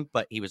liked him,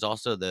 but he was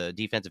also the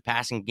defensive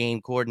passing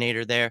game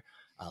coordinator there.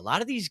 A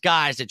lot of these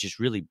guys are just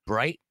really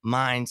bright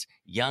minds,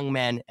 young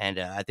men, and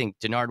I think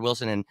Denard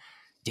Wilson, and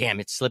damn,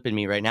 it's slipping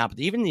me right now, but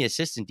even the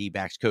assistant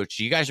D-backs coach,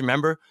 do you guys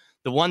remember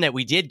the one that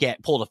we did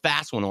get pulled a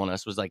fast one on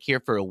us was like here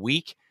for a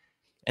week,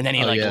 and then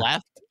he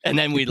left, and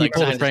then we like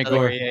signed Frank this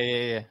other- Gore.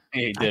 Yeah.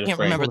 He I did can't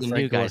remember the new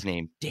Frank Gore. guy's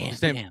name. Damn.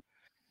 His name-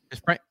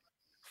 It's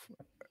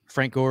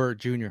Frank Gore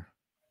Jr.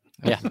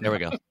 Yeah, there we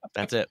go.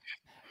 That's it.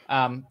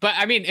 But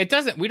I mean,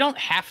 we don't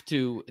have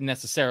to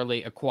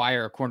necessarily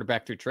acquire a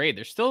cornerback through trade.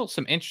 There's still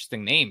some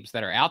interesting names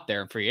that are out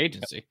there in free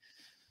agency.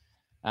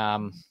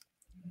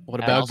 What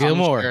about Nelson and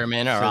Gilmore?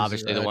 Sherman are Says,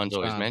 obviously the ones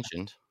always John.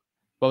 mentioned.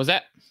 What was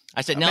that?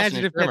 I said Nelson and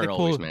Imagine if they Sherman are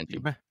always pulled.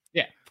 mentioned.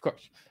 Yeah, of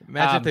course.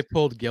 Imagine if they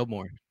pulled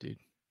Gilmore, dude.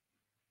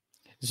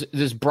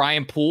 Does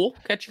Brian Poole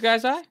catch your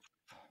guys' eye?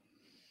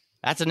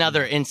 That's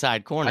another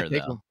inside corner, I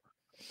think though.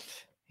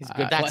 He's a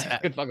good.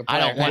 That's- Good fucking I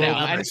player. don't want know.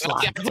 another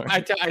slot corner.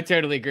 I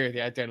totally agree with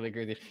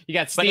you. You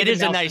got But Steven it is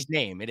Nelson. a nice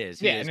name. It is.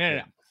 He Yeah, is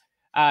no.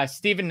 good.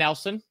 Steven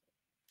Nelson,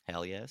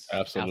 Hell yes.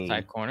 Absolutely.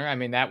 outside corner. I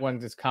mean, that one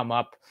has come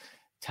up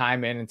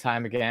time in and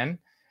time again.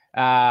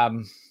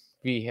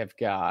 We have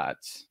got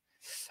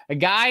a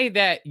guy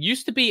that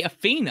used to be a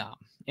phenom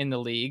in the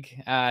league,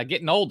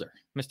 getting older.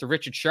 Mr.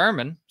 Richard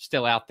Sherman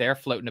still out there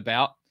floating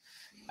about.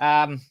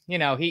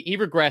 He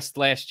regressed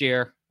last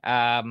year.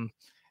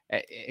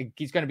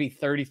 He's going to be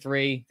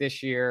 33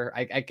 this year.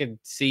 I could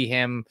see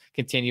him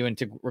continuing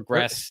to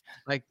regress.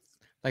 Like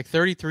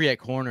 33 at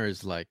corner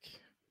is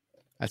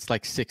that's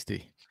like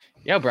 60.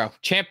 Yo, bro,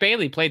 Champ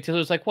Bailey played till he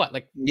was like what?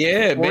 Like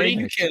Yeah, 40?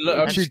 man. You can't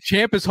look. Dude,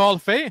 Champ is Hall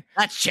of Fame.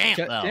 That's champ,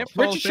 though. Champ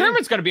Hall of Richard Fame.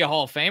 Sherman's going to be a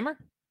Hall of Famer.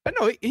 I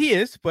know he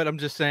is, but I'm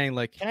just saying,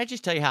 like, Can I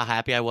just tell you how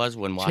happy I was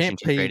when Washington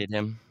paid- traded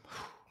him?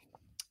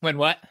 When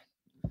what?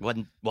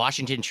 When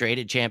Washington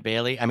traded Champ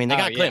Bailey. I mean, they Oh,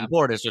 got yeah. Clinton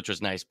Portis, which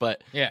was nice,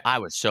 but Yeah. I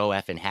was so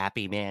effing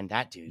happy, man.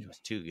 That dude was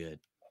too good.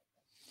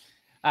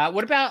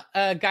 What about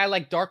a guy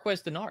like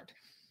Darquez Denard?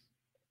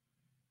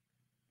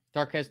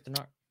 Darquez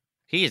Denard.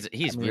 He's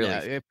I mean,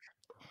 really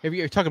if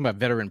you're talking about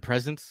veteran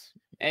presence,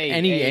 Hey,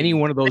 any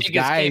one of those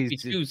Vegas can't guys be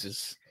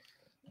chooses.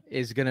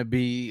 is going to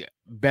be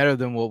better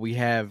than what we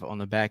have on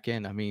the back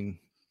end.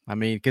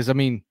 Because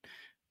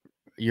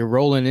you're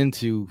rolling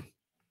into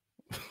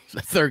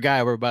the third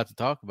guy we're about to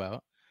talk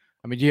about.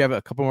 I mean, do you have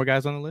a couple more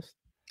guys on the list?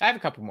 I have a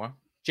couple more.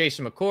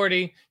 Jason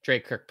McCourty, Dre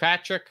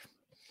Kirkpatrick,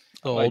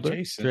 A little like older.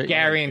 Jason. Drake-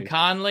 Gary and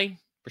Conley,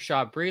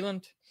 Rashad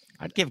Breeland.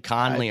 I'd give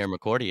Conley or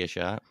McCourty a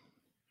shot.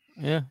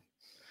 Yeah.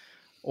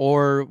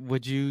 Or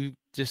would you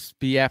just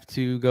be apt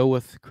to go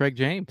with Craig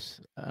James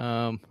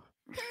and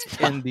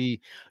the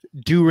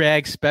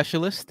do-rag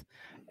specialist,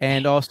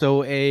 and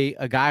also a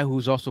guy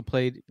who's also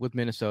played with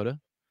Minnesota,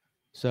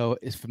 so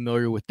is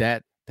familiar with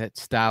that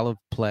style of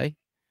play.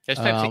 Those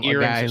types of A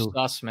earrings guy are who-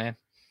 sus, man.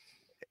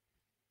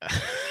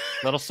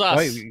 Little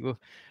sus.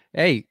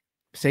 Hey,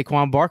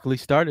 Saquon Barkley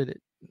started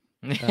it.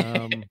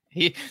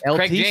 LT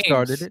Craig James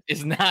started it.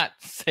 is not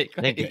Saquon.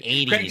 I think the Craig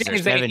 80s or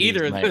James ain't 70s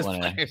either of might those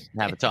want to players.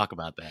 have a talk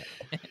about that.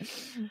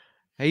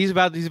 Hey, he's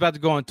about to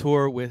go on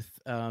tour with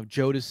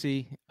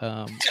Jodeci.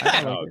 I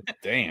don't know. Oh,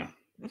 damn.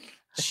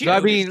 So, I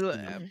mean,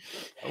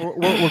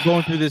 we're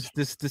going through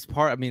this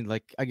part. I mean,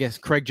 like, I guess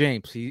Craig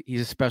James,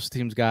 he's a special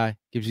teams guy,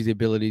 gives you the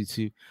ability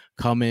to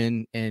come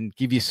in and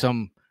give you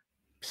some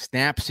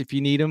snaps if you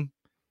need them.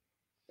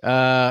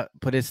 But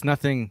it's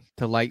nothing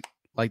to light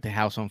the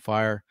house on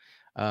fire.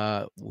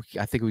 I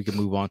think we can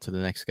move on to the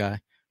next guy.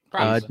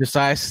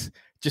 Josiah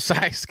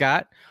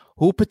Scott,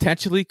 who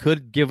potentially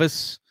could give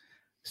us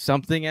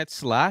something at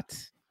slot.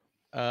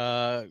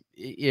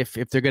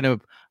 If they're gonna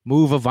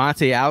move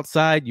Avante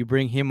outside, you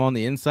bring him on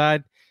the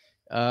inside.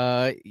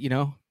 You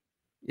know,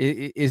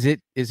 is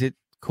it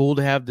cool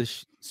to have the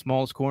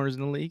smallest corners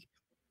in the league?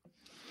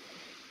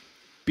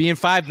 Being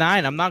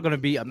 5'9", I'm not gonna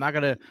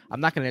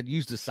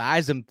use the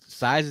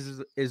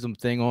sizeism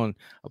thing on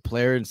a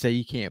player and say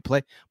you can't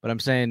play. But I'm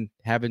saying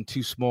having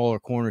two smaller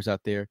corners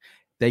out there,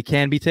 they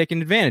can be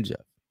taken advantage of.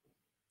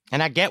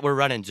 And I get we're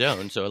running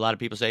zone, so a lot of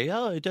people say,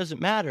 "Oh, it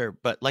doesn't matter."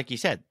 But like you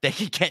said, they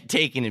can get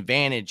taken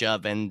advantage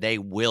of, and they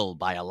will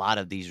by a lot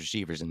of these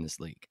receivers in this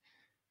league.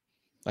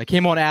 Like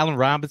him on Allen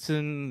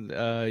Robinson,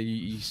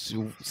 you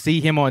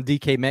see him on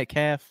DK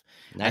Metcalf.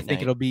 I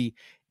think it'll be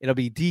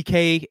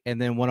DK and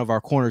then one of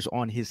our corners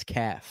on his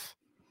calf.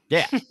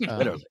 Yeah,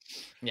 literally.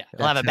 Yeah,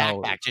 he'll have a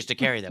backpack just to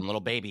carry them,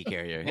 little baby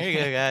carrier. Here you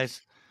go,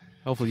 guys.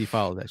 Hopefully you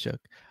follow that,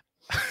 Chuck.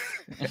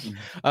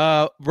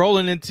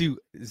 Rolling into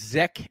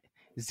Zeke.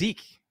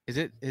 Is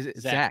it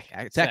Zach?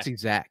 It's actually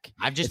Zach.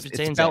 I've just been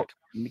saying Zach.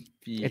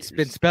 It's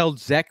been spelled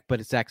Zek, but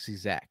it's actually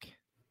Zach.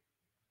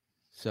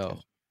 So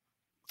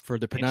for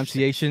the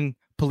pronunciation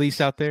police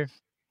out there,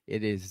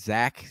 it is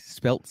Zach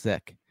spelt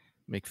Zek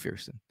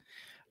McPherson.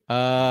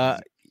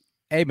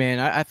 Hey man,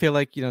 I feel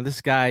like, you know,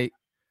 this guy,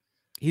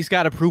 he's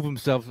got to prove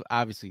himself,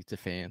 obviously, to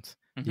fans,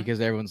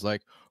 because everyone's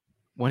like,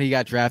 when he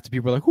got drafted,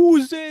 people are like, who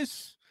is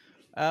this?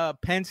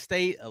 Penn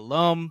State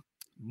alum,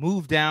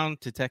 moved down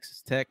to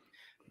Texas Tech,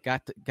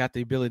 got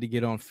the ability to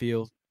get on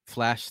field,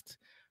 flashed,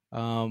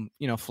 and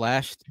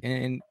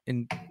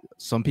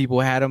some people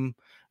had him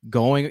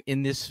going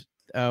in this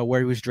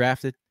where he was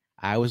drafted.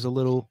 I was a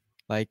little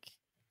like,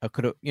 I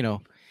could have, you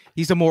know,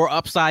 he's a more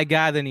upside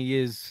guy than he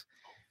is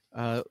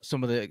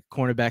some of the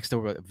cornerbacks that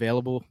were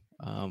available.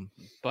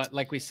 But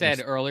like we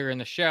said earlier in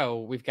the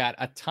show, we've got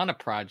a ton of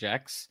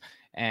projects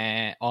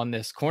on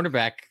this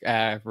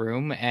cornerback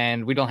room,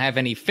 and we don't have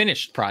any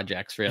finished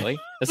projects really,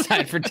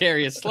 aside for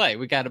Darius Slay.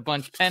 We got a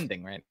bunch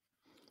pending, right?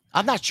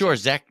 I'm not sure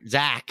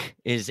Zach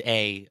is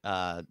a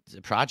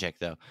project,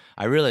 though.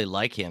 I really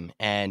like him.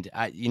 And,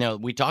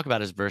 we talk about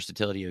his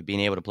versatility of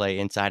being able to play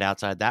inside,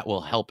 outside. That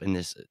will help in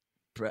this,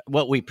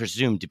 what we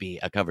presume to be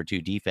a cover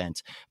 2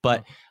 defense.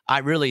 But I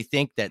really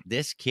think that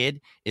this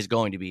kid is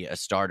going to be a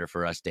starter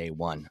for us day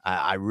one.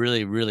 I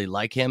really, really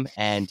like him.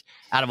 And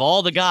out of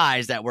all the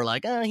guys that were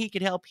like, oh, he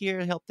could help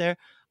here, help there,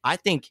 I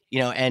think,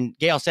 and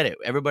Gail said it,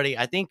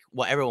 I think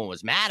what everyone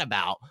was mad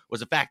about was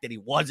the fact that he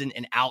wasn't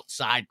an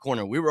outside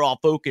corner. We were all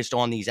focused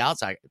on these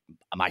outside,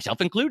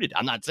 myself included.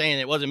 I'm not saying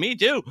it wasn't me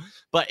too,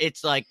 but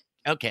it's like,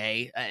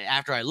 okay,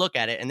 after I look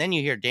at it, and then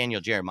you hear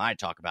Daniel Jeremiah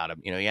talk about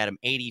him. He had him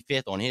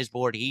 85th on his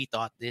board. He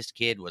thought this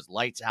kid was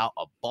lights out,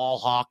 a ball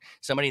hawk,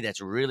 somebody that's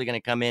really going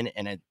to come in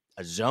a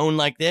zone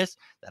like this,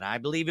 that I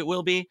believe it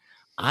will be.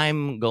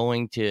 I'm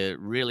going to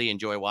really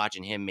enjoy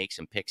watching him make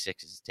some pick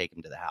sixes to take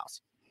him to the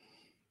house.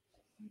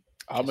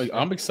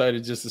 I'm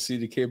excited just to see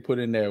the kid put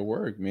in that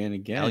work, man.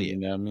 Again, you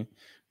know what I mean?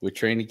 With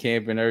training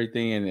camp and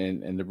everything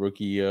and the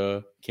rookie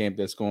camp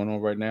that's going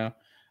on right now.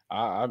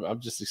 I'm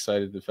just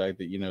excited the fact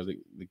that,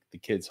 the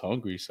kid's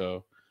hungry.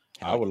 So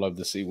I would love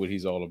to see what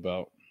he's all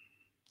about.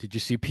 Did you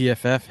see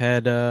PFF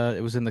had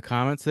it was in the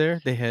comments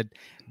there? They had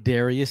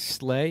Darius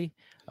Slay,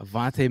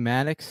 Avonte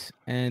Maddox,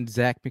 and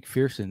Zach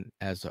McPherson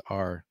as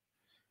our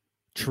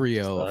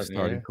trio of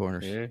starting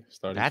corners. Yeah,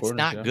 that's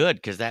not good,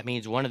 because that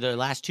means one of the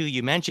last two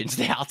you mentioned is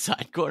the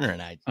outside corner,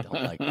 and I don't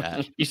like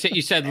that.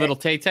 You said little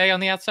Tay on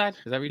the outside?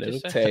 Is that what you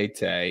just said? Little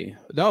Tay.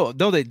 No,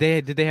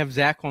 did they have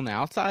Zach on the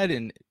outside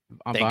and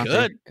they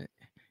could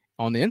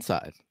on the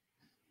inside?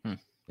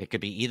 It could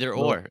be either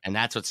or, and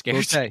that's what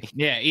scares me.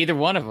 Yeah, either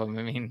one of them.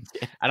 I mean,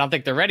 I don't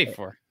think they're ready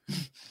for.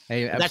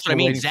 Hey, that's what I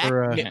mean. Zach,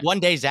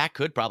 one day Zach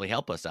could probably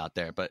help us out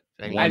there, but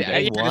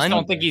I just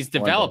don't think he's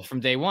developed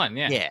from day one.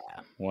 Yeah,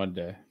 one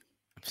day.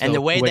 And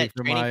the way that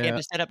training camp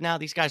is set up now,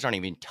 these guys aren't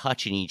even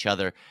touching each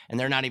other, and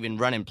they're not even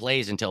running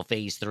plays until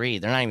phase 3.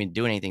 They're not even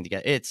doing anything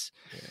together. It's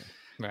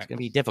going to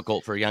be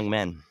difficult for young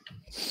men.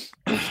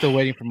 I'm still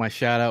waiting for my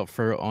shout out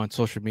on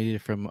social media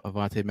from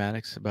Avonte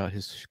Maddox about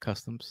his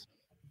customs.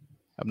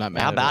 I'm not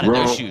mad. How about it?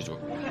 Those shoes were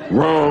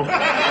wrong.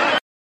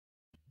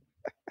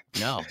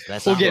 No,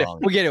 that's not wrong.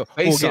 We'll get it.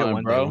 We'll get it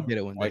one day. We'll get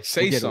it one day. Like,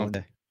 say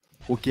something.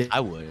 I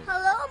would.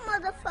 Hello,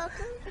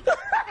 motherfucker.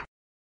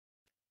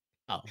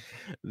 Oh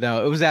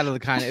no! It was out of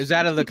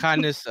the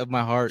kindness of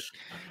my heart.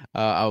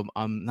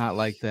 I'm not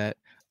like that.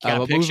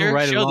 Got a picture?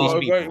 Right Show these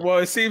people. Well,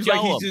 it seems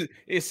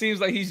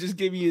like he's just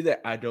giving you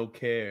that I don't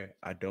care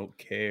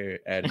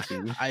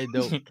attitude. I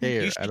don't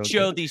care. You should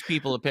show these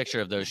people a picture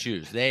of those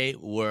shoes. They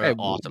were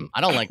awesome. I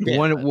don't like that.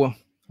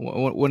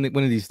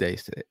 One of these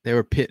days, they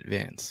were Pitt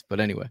Vans. But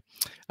anyway,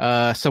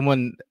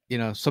 something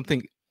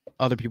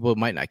other people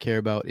might not care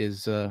about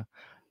is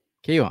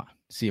Kayvon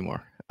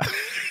Seymour.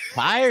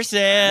 Fire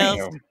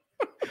sales.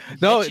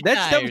 No,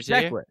 that's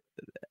Jack Wett.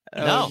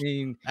 No,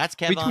 that's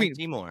Kayvon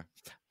Seymour.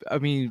 I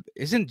mean,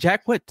 isn't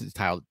Jack Wett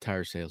the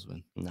tire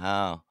salesman?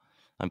 No,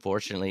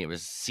 unfortunately, it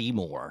was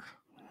Seymour.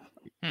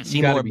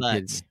 Seymour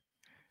Butts.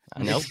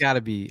 It's got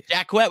to be.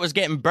 Jack Wett was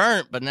getting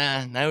burnt, but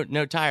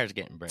no tires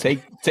getting burnt.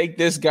 Take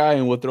this guy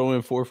and we'll throw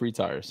in 4 free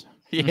tires.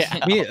 Yeah.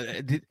 I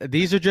mean,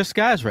 these are just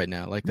guys right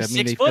now. Like, I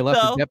mean, 6 they foot,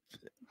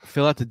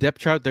 fill out the depth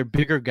chart. They're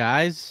bigger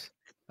guys.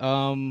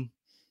 I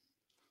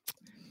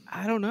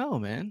don't know,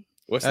 man.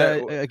 What's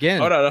that? Again?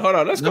 Hold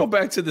on. Let's go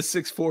back to the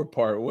 6'4"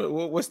 part.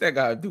 What's that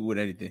got to do with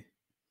anything?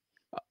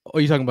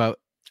 Are you talking about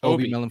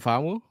Obi Obi.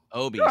 Melifonwu?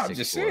 Obi. No, I'm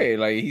just saying,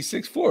 like he's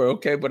 6'4",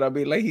 okay, but I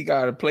mean, like he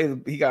gotta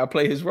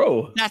play his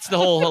role. That's the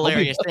whole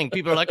hilarious thing.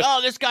 People are like, "Oh,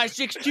 this guy's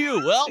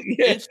 6'2". Well,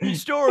 Yeah.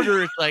 it's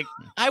order. It's like,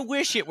 I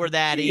wish it were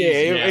that easy.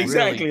 Yeah, I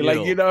exactly. really Like,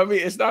 do. you know what I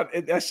mean? It's not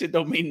that shit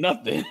don't mean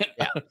nothing.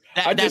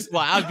 That's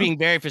why I was being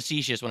very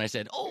facetious when I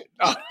said, "Oh,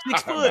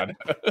 6 foot."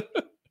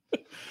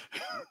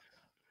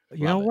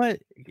 You know what?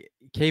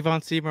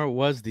 Kayvon Seymour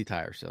was the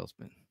tire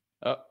salesman.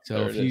 Oh,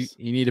 So if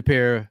you need a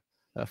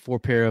 4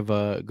 pair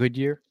of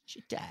Goodyear,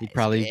 he'd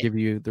probably give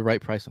you the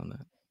right price on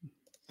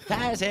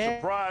that.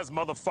 Surprise,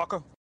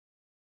 motherfucker.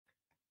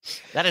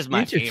 That is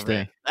my Interesting.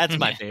 favorite. That's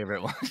my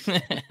favorite one.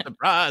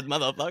 Surprise,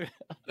 motherfucker.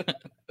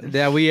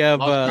 Now we have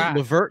Well,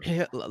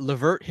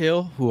 Levert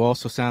Hill, who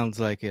also sounds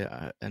like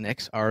an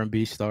ex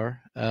R&B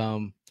star.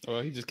 Well,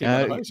 he just came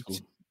out of high school.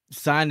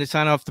 Signed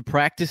off the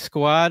practice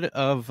squad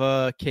of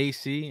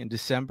KC in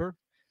December.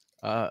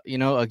 You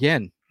know,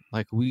 again,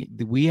 like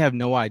we have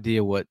no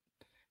idea what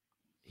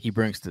he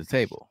brings to the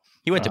table.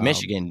 He went to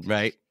Michigan,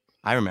 right?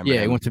 I remember. Yeah,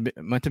 him. he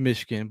went to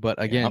Michigan,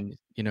 but again,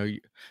 you know,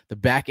 the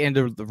back end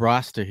of the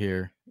roster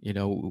here, you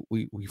know,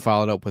 we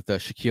followed up with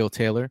Shaquille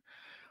Taylor,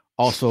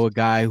 also a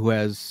guy who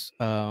has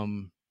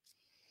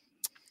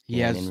he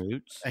has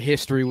roots. a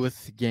history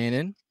with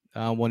Gannon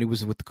when he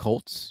was with the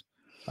Colts.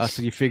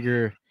 So you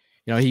figure,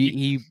 you know,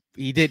 he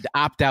did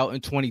opt out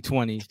in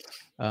 2020,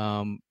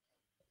 and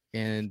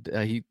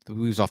he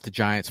was off the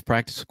Giants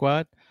practice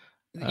squad.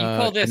 You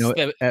call this you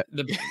know,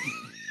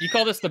 you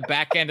call this the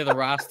back end of the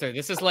roster.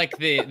 This is like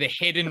the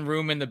hidden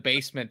room in the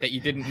basement that you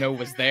didn't know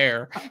was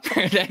there.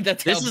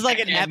 This is like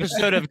an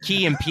episode of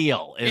Key and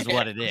Peele, is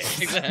what it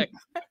is. Exactly.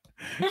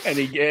 And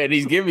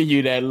he's giving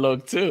you that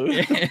look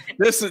too.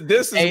 This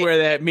is where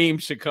that meme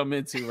should come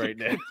into right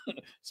now.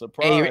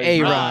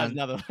 Surprise, Ron.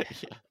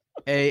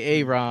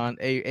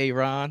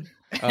 Ron.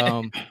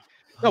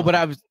 No,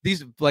 but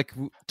these like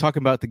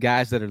talking about the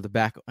guys that are the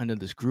back end of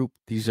this group.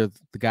 These are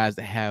the guys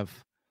that have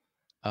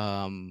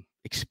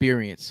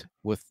experience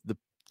with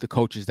the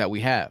coaches that we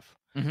have,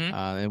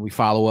 and we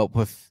follow up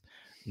with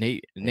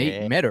Nate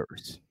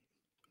Meadors,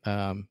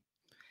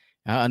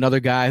 another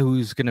guy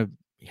who's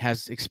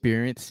has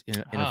experience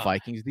in a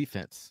Vikings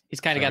defense. He's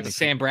kind of got the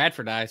Sam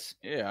Bradford eyes.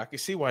 Yeah, I can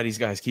see why these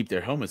guys keep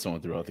their helmets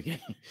on throughout the game.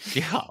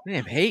 Yeah,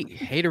 man,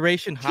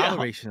 hateration,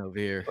 holleration over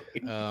here.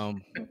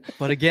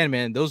 But again,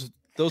 man, those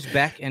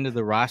back end of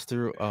the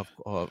roster of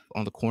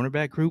on the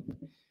cornerback group.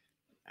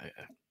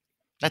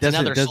 That's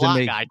another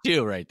slot guy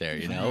too, right there.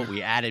 You know,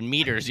 we added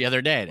meters the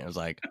other day, and it was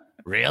like,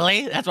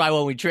 really? That's why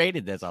when we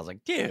traded this, I was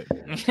like, dude,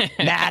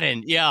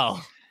 Madden, yo,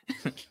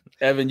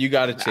 Evan, you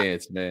got a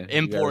chance, man.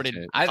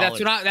 Imported.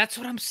 That's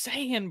what I'm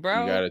saying,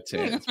 bro. You got a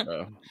chance,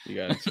 bro. You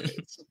got a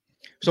chance.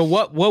 So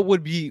what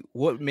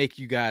would make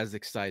you guys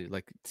excited?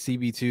 Like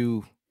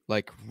CB2,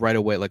 like right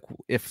away. Like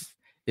is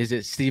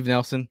it Steve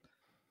Nelson?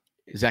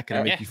 Is that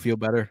gonna make you feel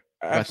better?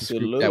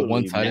 Absolutely. That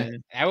one tight.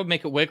 That would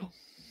make it wiggle.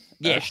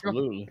 Yeah,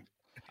 absolutely.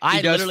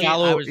 He does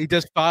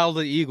follow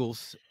the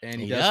Eagles,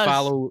 and he does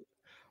follow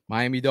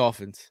Miami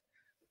Dolphins.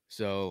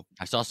 So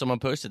I saw someone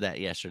posted that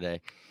yesterday.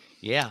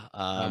 Yeah.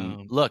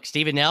 Look,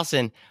 Steven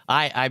Nelson,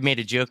 I made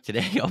a joke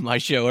today on my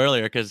show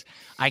earlier because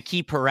I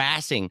keep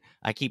tagging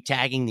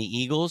the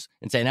Eagles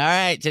and saying, all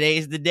right,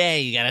 today's the day.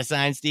 You got to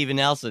sign Steven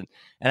Nelson.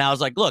 And I was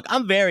like, look,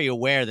 I'm very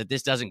aware that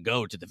this doesn't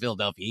go to the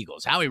Philadelphia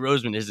Eagles. Howie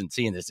Roseman isn't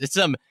seeing this. It's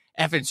some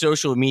effing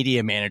social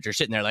media manager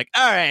sitting there like,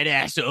 all right,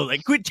 asshole,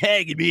 like quit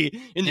tagging me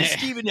in the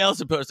Steven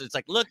Nelson post. It's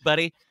like, look,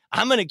 buddy,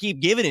 I'm going to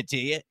keep giving it to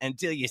you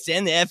until you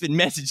send the effing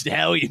message to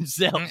Howie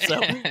himself. So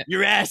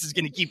your ass is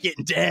going to keep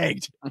getting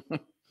tagged.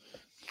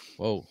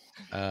 Whoa.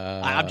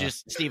 I'm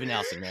just Steven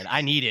Nelson, man.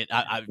 I need it.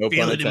 I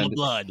feel it in my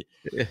blood.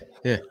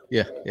 Yeah.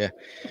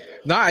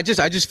 No, I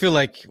just feel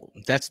like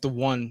that's the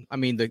one. I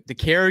mean, the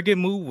Kerrigan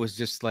move was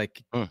just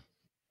like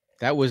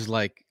that was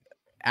like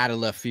out of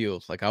left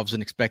field. Like I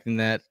wasn't expecting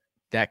that.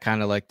 That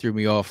kind of like threw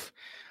me off,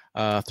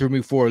 threw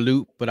me for a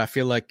loop. But I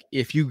feel like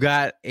if you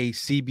got a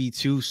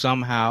CB2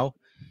 somehow,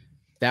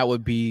 that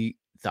would be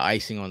the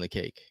icing on the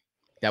cake.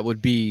 That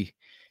would be,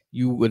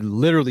 you would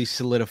literally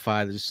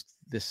solidify this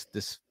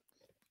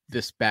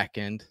back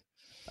end.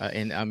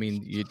 And I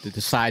mean, the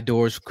side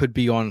doors could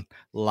be on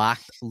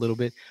locked a little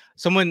bit.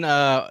 Someone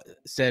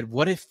said,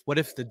 what if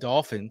the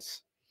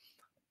Dolphins,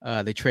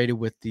 they traded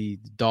with the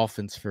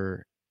Dolphins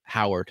for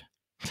Howard?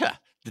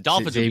 The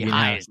Dolphins would be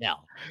high as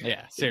hell.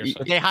 Yeah, seriously.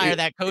 Would they hire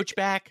that coach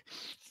back?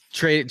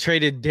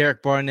 Traded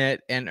Derek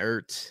Barnett and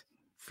Ertz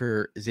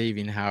for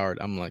Xavier Howard.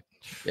 I'm like,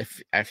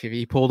 if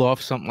he pulled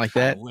off something like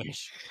that, I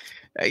wish.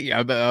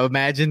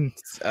 Imagine.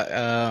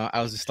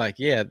 I was just like,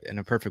 yeah, in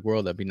a perfect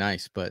world, that'd be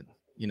nice. But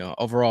you know,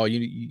 overall,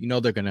 you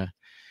know they're gonna.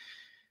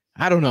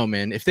 I don't know,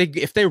 man. If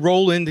they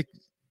roll into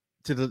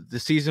the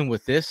season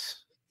with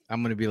this,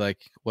 I'm gonna be like,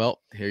 well,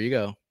 here you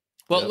go.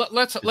 Well,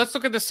 let's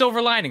look at the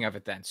silver lining of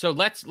it then. So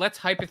let's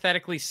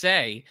hypothetically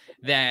say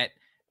that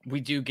we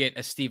do get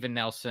a Steven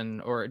Nelson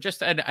or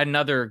just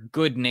another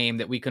good name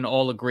that we can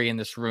all agree in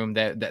this room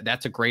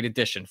that's a great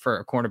addition for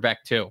a cornerback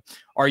too.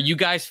 Are you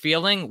guys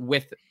feeling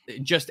with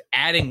just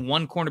adding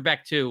one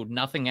cornerback to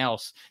nothing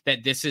else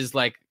that this is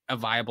like a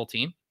viable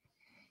team?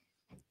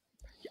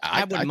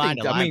 I wouldn't mind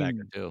a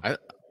linebacker too.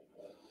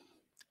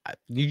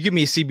 You give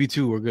me a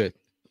CB2, we're good.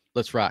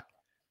 Let's rock.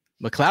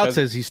 McLeod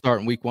says he's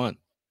starting week 1.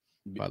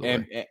 By the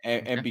way.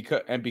 And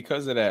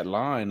because of that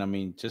line, I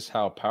mean, just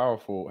how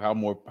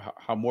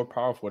more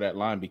powerful that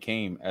line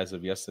became as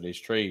of yesterday's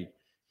trade.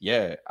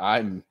 Yeah,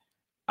 I'm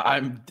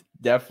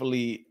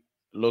definitely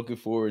looking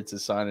forward to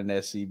signing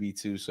that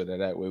CB2 so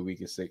that way we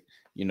can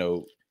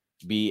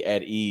be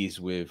at ease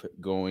with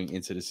going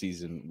into the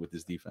season with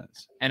this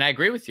defense. And I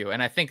agree with you.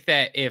 And I think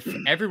that if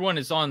everyone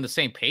is on the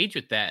same page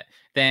with that,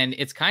 then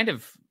it's kind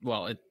of,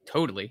 well, it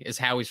totally is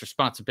Howie's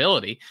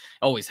responsibility,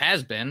 always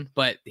has been,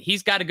 but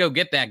he's got to go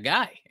get that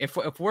guy. If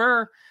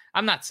we're,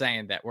 I'm not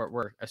saying that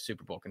we're a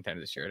Super Bowl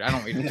contender this year. I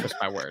don't even twist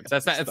my words.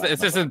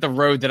 This isn't the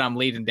road that I'm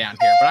leading down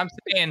here, but I'm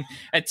saying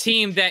a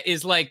team that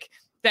is like,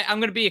 that I'm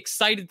going to be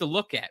excited to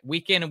look at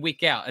week in and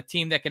week out, a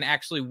team that can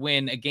actually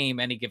win a game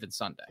any given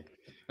Sunday.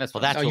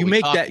 That's you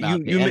make that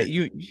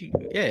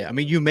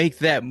you make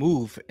that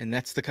move, and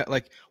that's the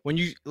like when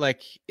you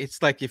like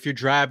it's like if you're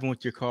driving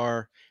with your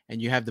car and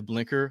you have the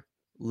blinker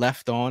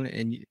left on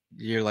and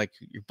you're like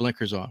your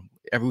blinker's on.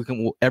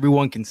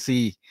 Everyone can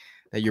see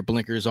that your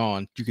blinker's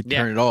on. You can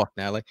turn it off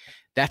now. Like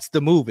that's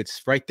the move.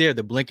 It's right there.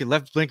 The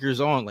left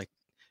blinker's on. Like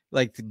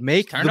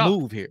make the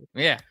move here.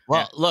 Yeah.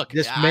 Well, look,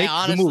 just make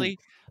the move.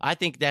 I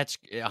think that's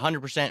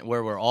 100%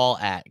 where we're all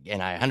at.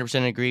 And I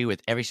 100% agree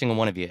with every single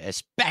one of you,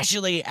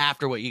 especially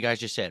after what you guys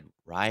just said,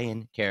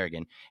 Ryan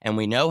Kerrigan. And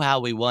we know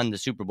how we won the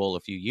Super Bowl a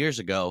few years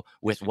ago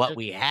with what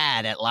we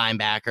had at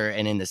linebacker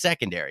and in the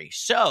secondary.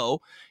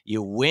 So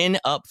you win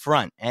up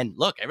front. And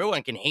look,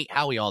 everyone can hate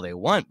Howie all they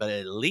want, but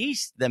at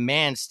least the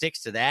man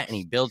sticks to that and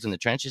he builds in the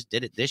trenches.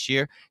 Did it this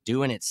year,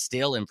 doing it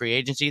still in free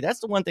agency. That's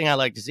the one thing I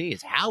like to see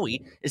is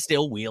Howie is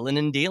still wheeling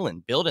and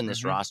dealing, building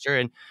this roster.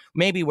 And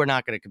maybe we're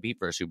not going to compete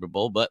for a Super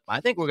Bowl, but I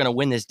think we're going to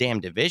win this damn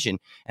division.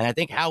 And I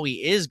think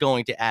Howie is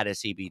going to add a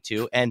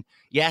CB2. And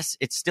yes,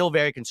 it's still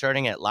very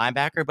concerning at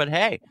linebacker, but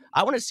hey,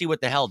 I want to see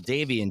what the hell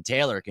Davey and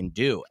Taylor can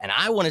do. And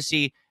I want to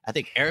see, I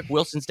think Eric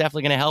Wilson's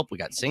definitely going to help. We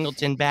got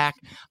Singleton back.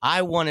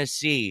 I want to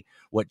see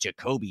what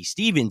Jacoby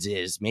Stevens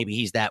is. Maybe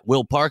he's that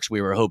Will Parks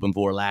we were hoping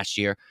for last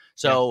year.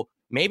 So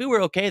maybe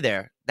we're okay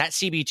there. That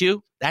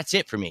CB2, that's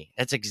it for me.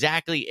 That's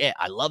exactly it.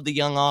 I love the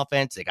young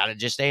offense. They got to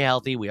just stay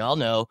healthy. We all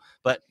know.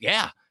 But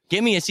yeah,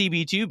 give me a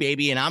CB2,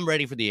 baby, and I'm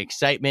ready for the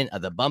excitement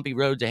of the bumpy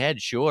roads ahead,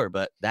 sure,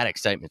 but that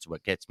excitement's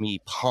what gets me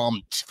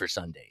pumped for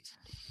Sundays.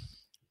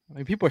 I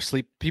mean, people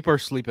are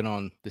sleeping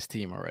on this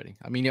team already.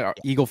 I mean,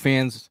 Eagle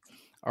fans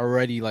are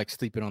already like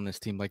sleeping on this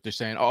team. Like they're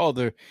saying, oh,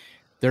 they're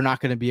not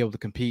going to be able to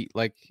compete.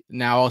 Like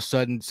now all of a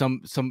sudden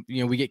some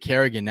we get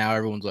Kerrigan. Now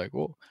everyone's like,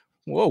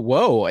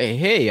 whoa,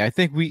 hey, I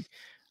think we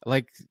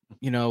like,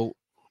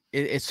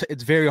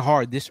 it's very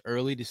hard this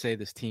early to say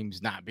this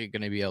team's not going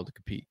to be able to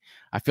compete.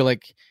 I feel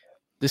like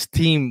this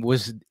team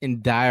was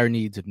in dire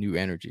needs of new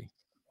energy.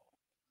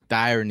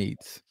 Dire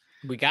needs.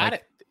 We got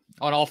it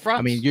on all fronts.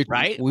 I mean, you're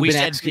right. We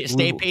said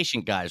stay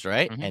patient, guys.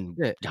 Right,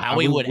 and how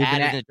we would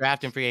add in the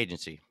draft and free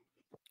agency.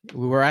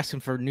 We were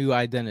asking for new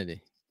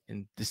identity,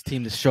 and this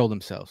team to show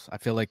themselves. I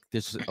feel like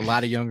there's a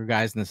lot of younger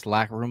guys in this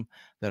locker room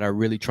that are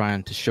really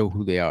trying to show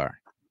who they are.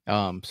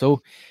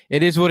 So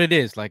it is what it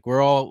is. Like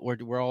we're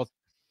all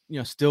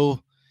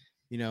still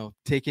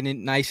taking it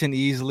nice and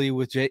easily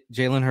with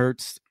Jalen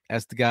Hurts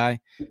as the guy.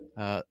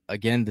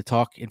 Again, the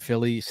talk in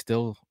Philly is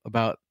still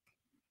about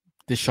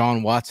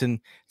Deshaun Watson.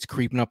 It's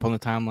creeping up on the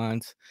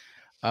timelines.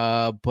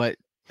 But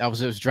I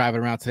was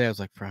driving around today. I was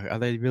like, are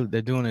they really?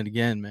 They're doing it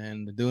again,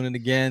 man. They're doing it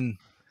again.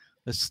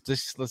 Let's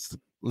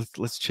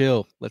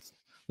chill. Let's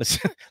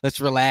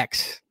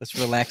relax. Let's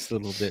relax a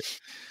little bit.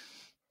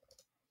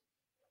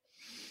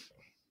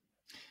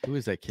 Who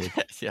is that kid?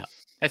 Yeah,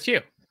 that's you.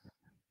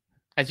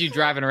 As you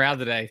driving around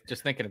today,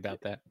 just thinking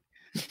about that.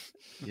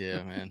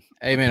 Yeah, man.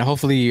 Hey, man,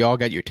 hopefully you all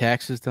got your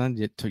taxes done.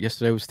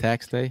 Yesterday was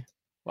tax day.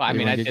 Well, I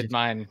mean, I did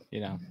mine,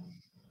 in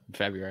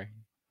February.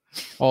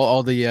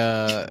 All the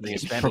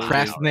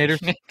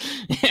procrastinators.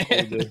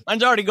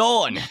 Mine's already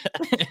gone.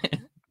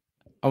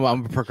 Oh,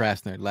 I'm a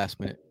procrastinator last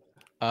minute.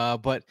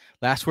 But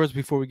last words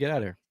before we get out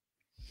of here.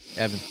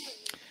 Evan.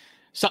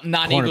 Something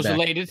non-Eagles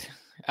related.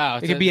 Oh,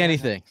 it could be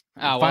anything.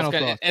 Oh, Final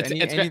thoughts.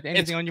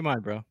 Anything on your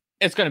mind, bro?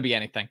 It's going to be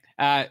anything.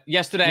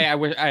 Yesterday,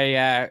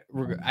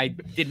 I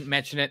didn't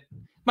mention it.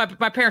 My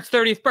parents'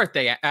 30th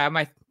birthday.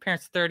 My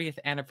parents' 30th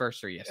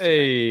anniversary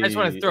yesterday. I just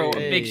want to throw a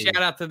big shout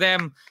out to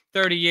them.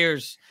 30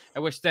 years. I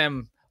wish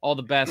them all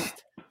the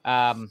best.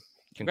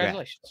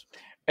 Congratulations.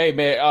 Hey,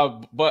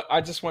 man, but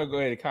I just want to go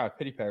ahead and kind of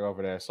pity pack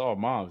over that. I saw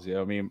Mom's.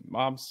 I mean,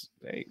 Mom's,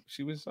 hey,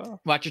 she was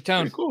watch your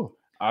tone. Cool.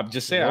 I'm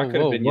just saying, I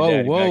could have been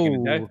your daddy back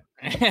in the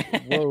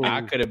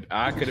day.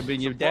 I could have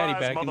been your daddy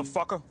back in the day.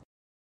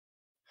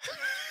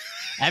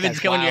 Evan's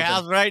coming to your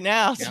house right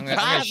now. I'm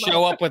gonna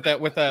show up with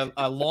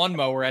a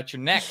lawnmower at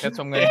your neck. That's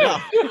what I'm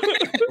gonna do.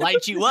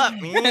 Light you up.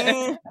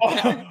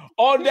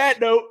 On that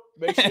note,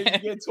 make sure you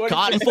get 20%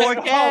 Cotton off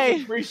 4K.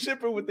 with free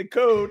shipping with the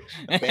code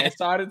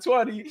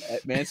Mansider20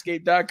 at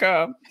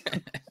manscaped.com.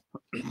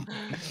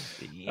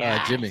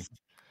 Yes. Jimmy.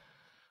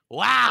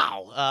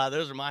 Wow.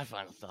 Those are my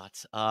final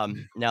thoughts.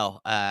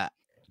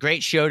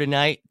 Great show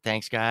tonight.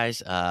 Thanks,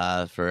 guys,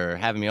 for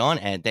having me on.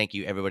 And thank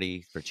you,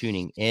 everybody, for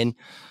tuning in.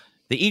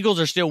 The Eagles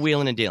are still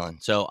wheeling and dealing.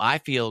 So I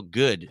feel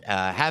good.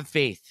 Have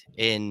faith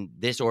in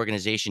this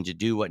organization to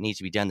do what needs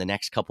to be done the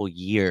next couple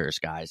years,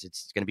 guys.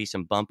 It's going to be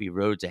some bumpy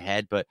roads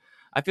ahead, but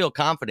I feel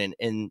confident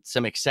in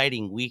some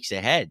exciting weeks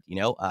ahead.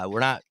 We're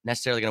not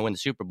necessarily going to win the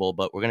Super Bowl,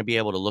 but we're going to be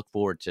able to look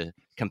forward to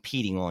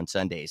competing on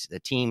Sundays. The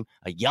team,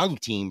 a young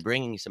team,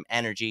 bringing some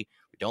energy.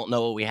 We don't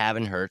know what we have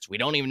in Hurts. We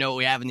don't even know what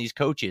we have in these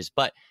coaches,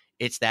 but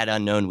it's that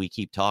unknown we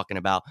keep talking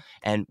about.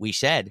 And we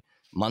said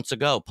months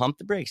ago, pump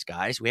the brakes,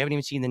 guys. We haven't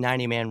even seen the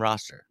 90-man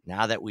roster.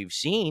 Now that we've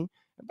seen,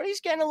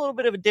 everybody's getting a little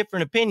bit of a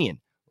different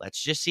opinion.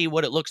 Let's just see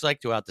what it looks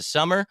like throughout the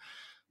summer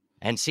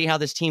and see how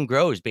this team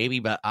grows, baby.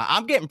 But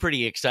I'm getting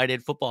pretty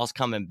excited. Football's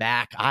coming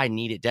back. I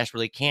need it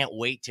desperately. Can't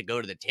wait to go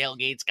to the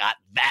tailgates. Got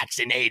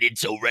vaccinated,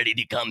 so ready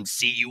to come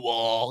see you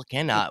all.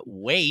 Cannot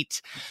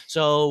wait.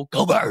 So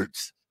go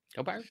Birds.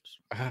 Go Birds.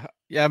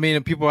 Yeah, I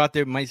mean, people out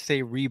there might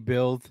say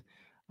rebuild,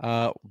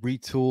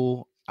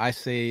 retool. I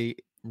say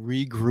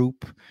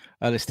regroup.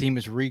 This team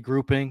is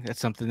regrouping. That's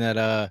something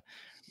that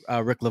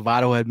Rick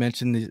Lovato had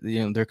mentioned.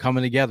 They're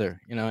coming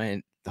together,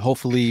 and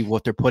hopefully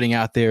what they're putting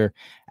out there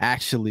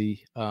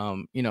actually,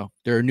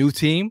 they're a new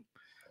team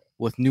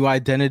with new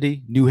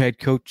identity, new head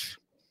coach,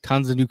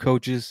 tons of new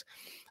coaches.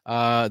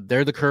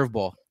 They're the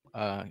curveball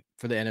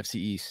for the NFC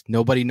East.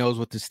 Nobody knows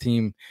what this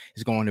team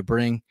is going to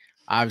bring.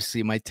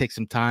 Obviously, it might take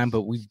some time,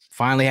 but we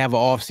finally have an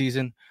off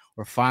season.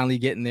 We're finally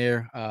getting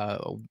there.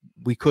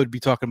 We could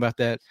be talking about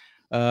that.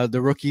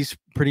 The rookies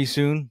pretty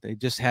soon. They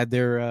just had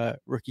their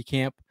rookie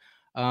camp.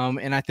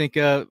 And I think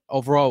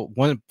overall,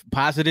 one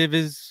positive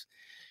is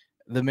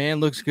the man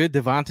looks good.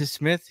 Devonta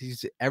Smith,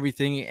 he's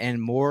everything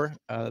and more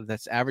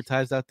that's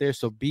advertised out there.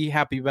 So be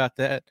happy about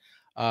that.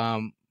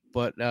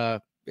 But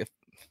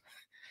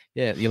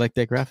you like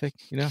that graphic?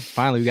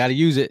 Finally, we got to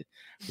use it.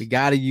 We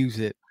got to use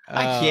it.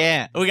 I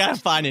can't. We got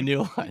to find a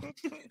new one.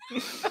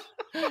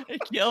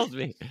 It kills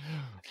me.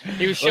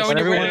 He was showing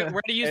you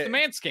where to use the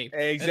Manscaped.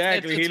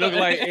 Exactly. He looked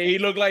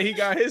like he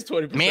got his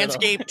 20%.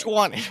 Manscaped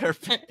 20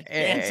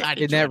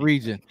 in that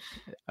region.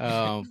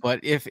 But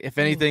if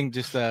anything,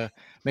 just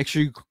make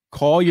sure you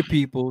call your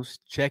peoples,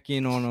 check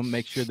in on them,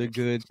 make sure they're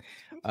good.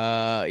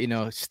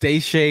 Stay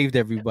shaved,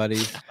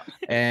 everybody,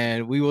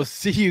 and we will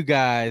see you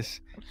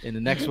guys in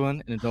the next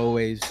one. And as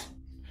always,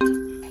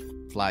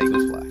 fly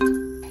Eagles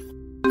fly.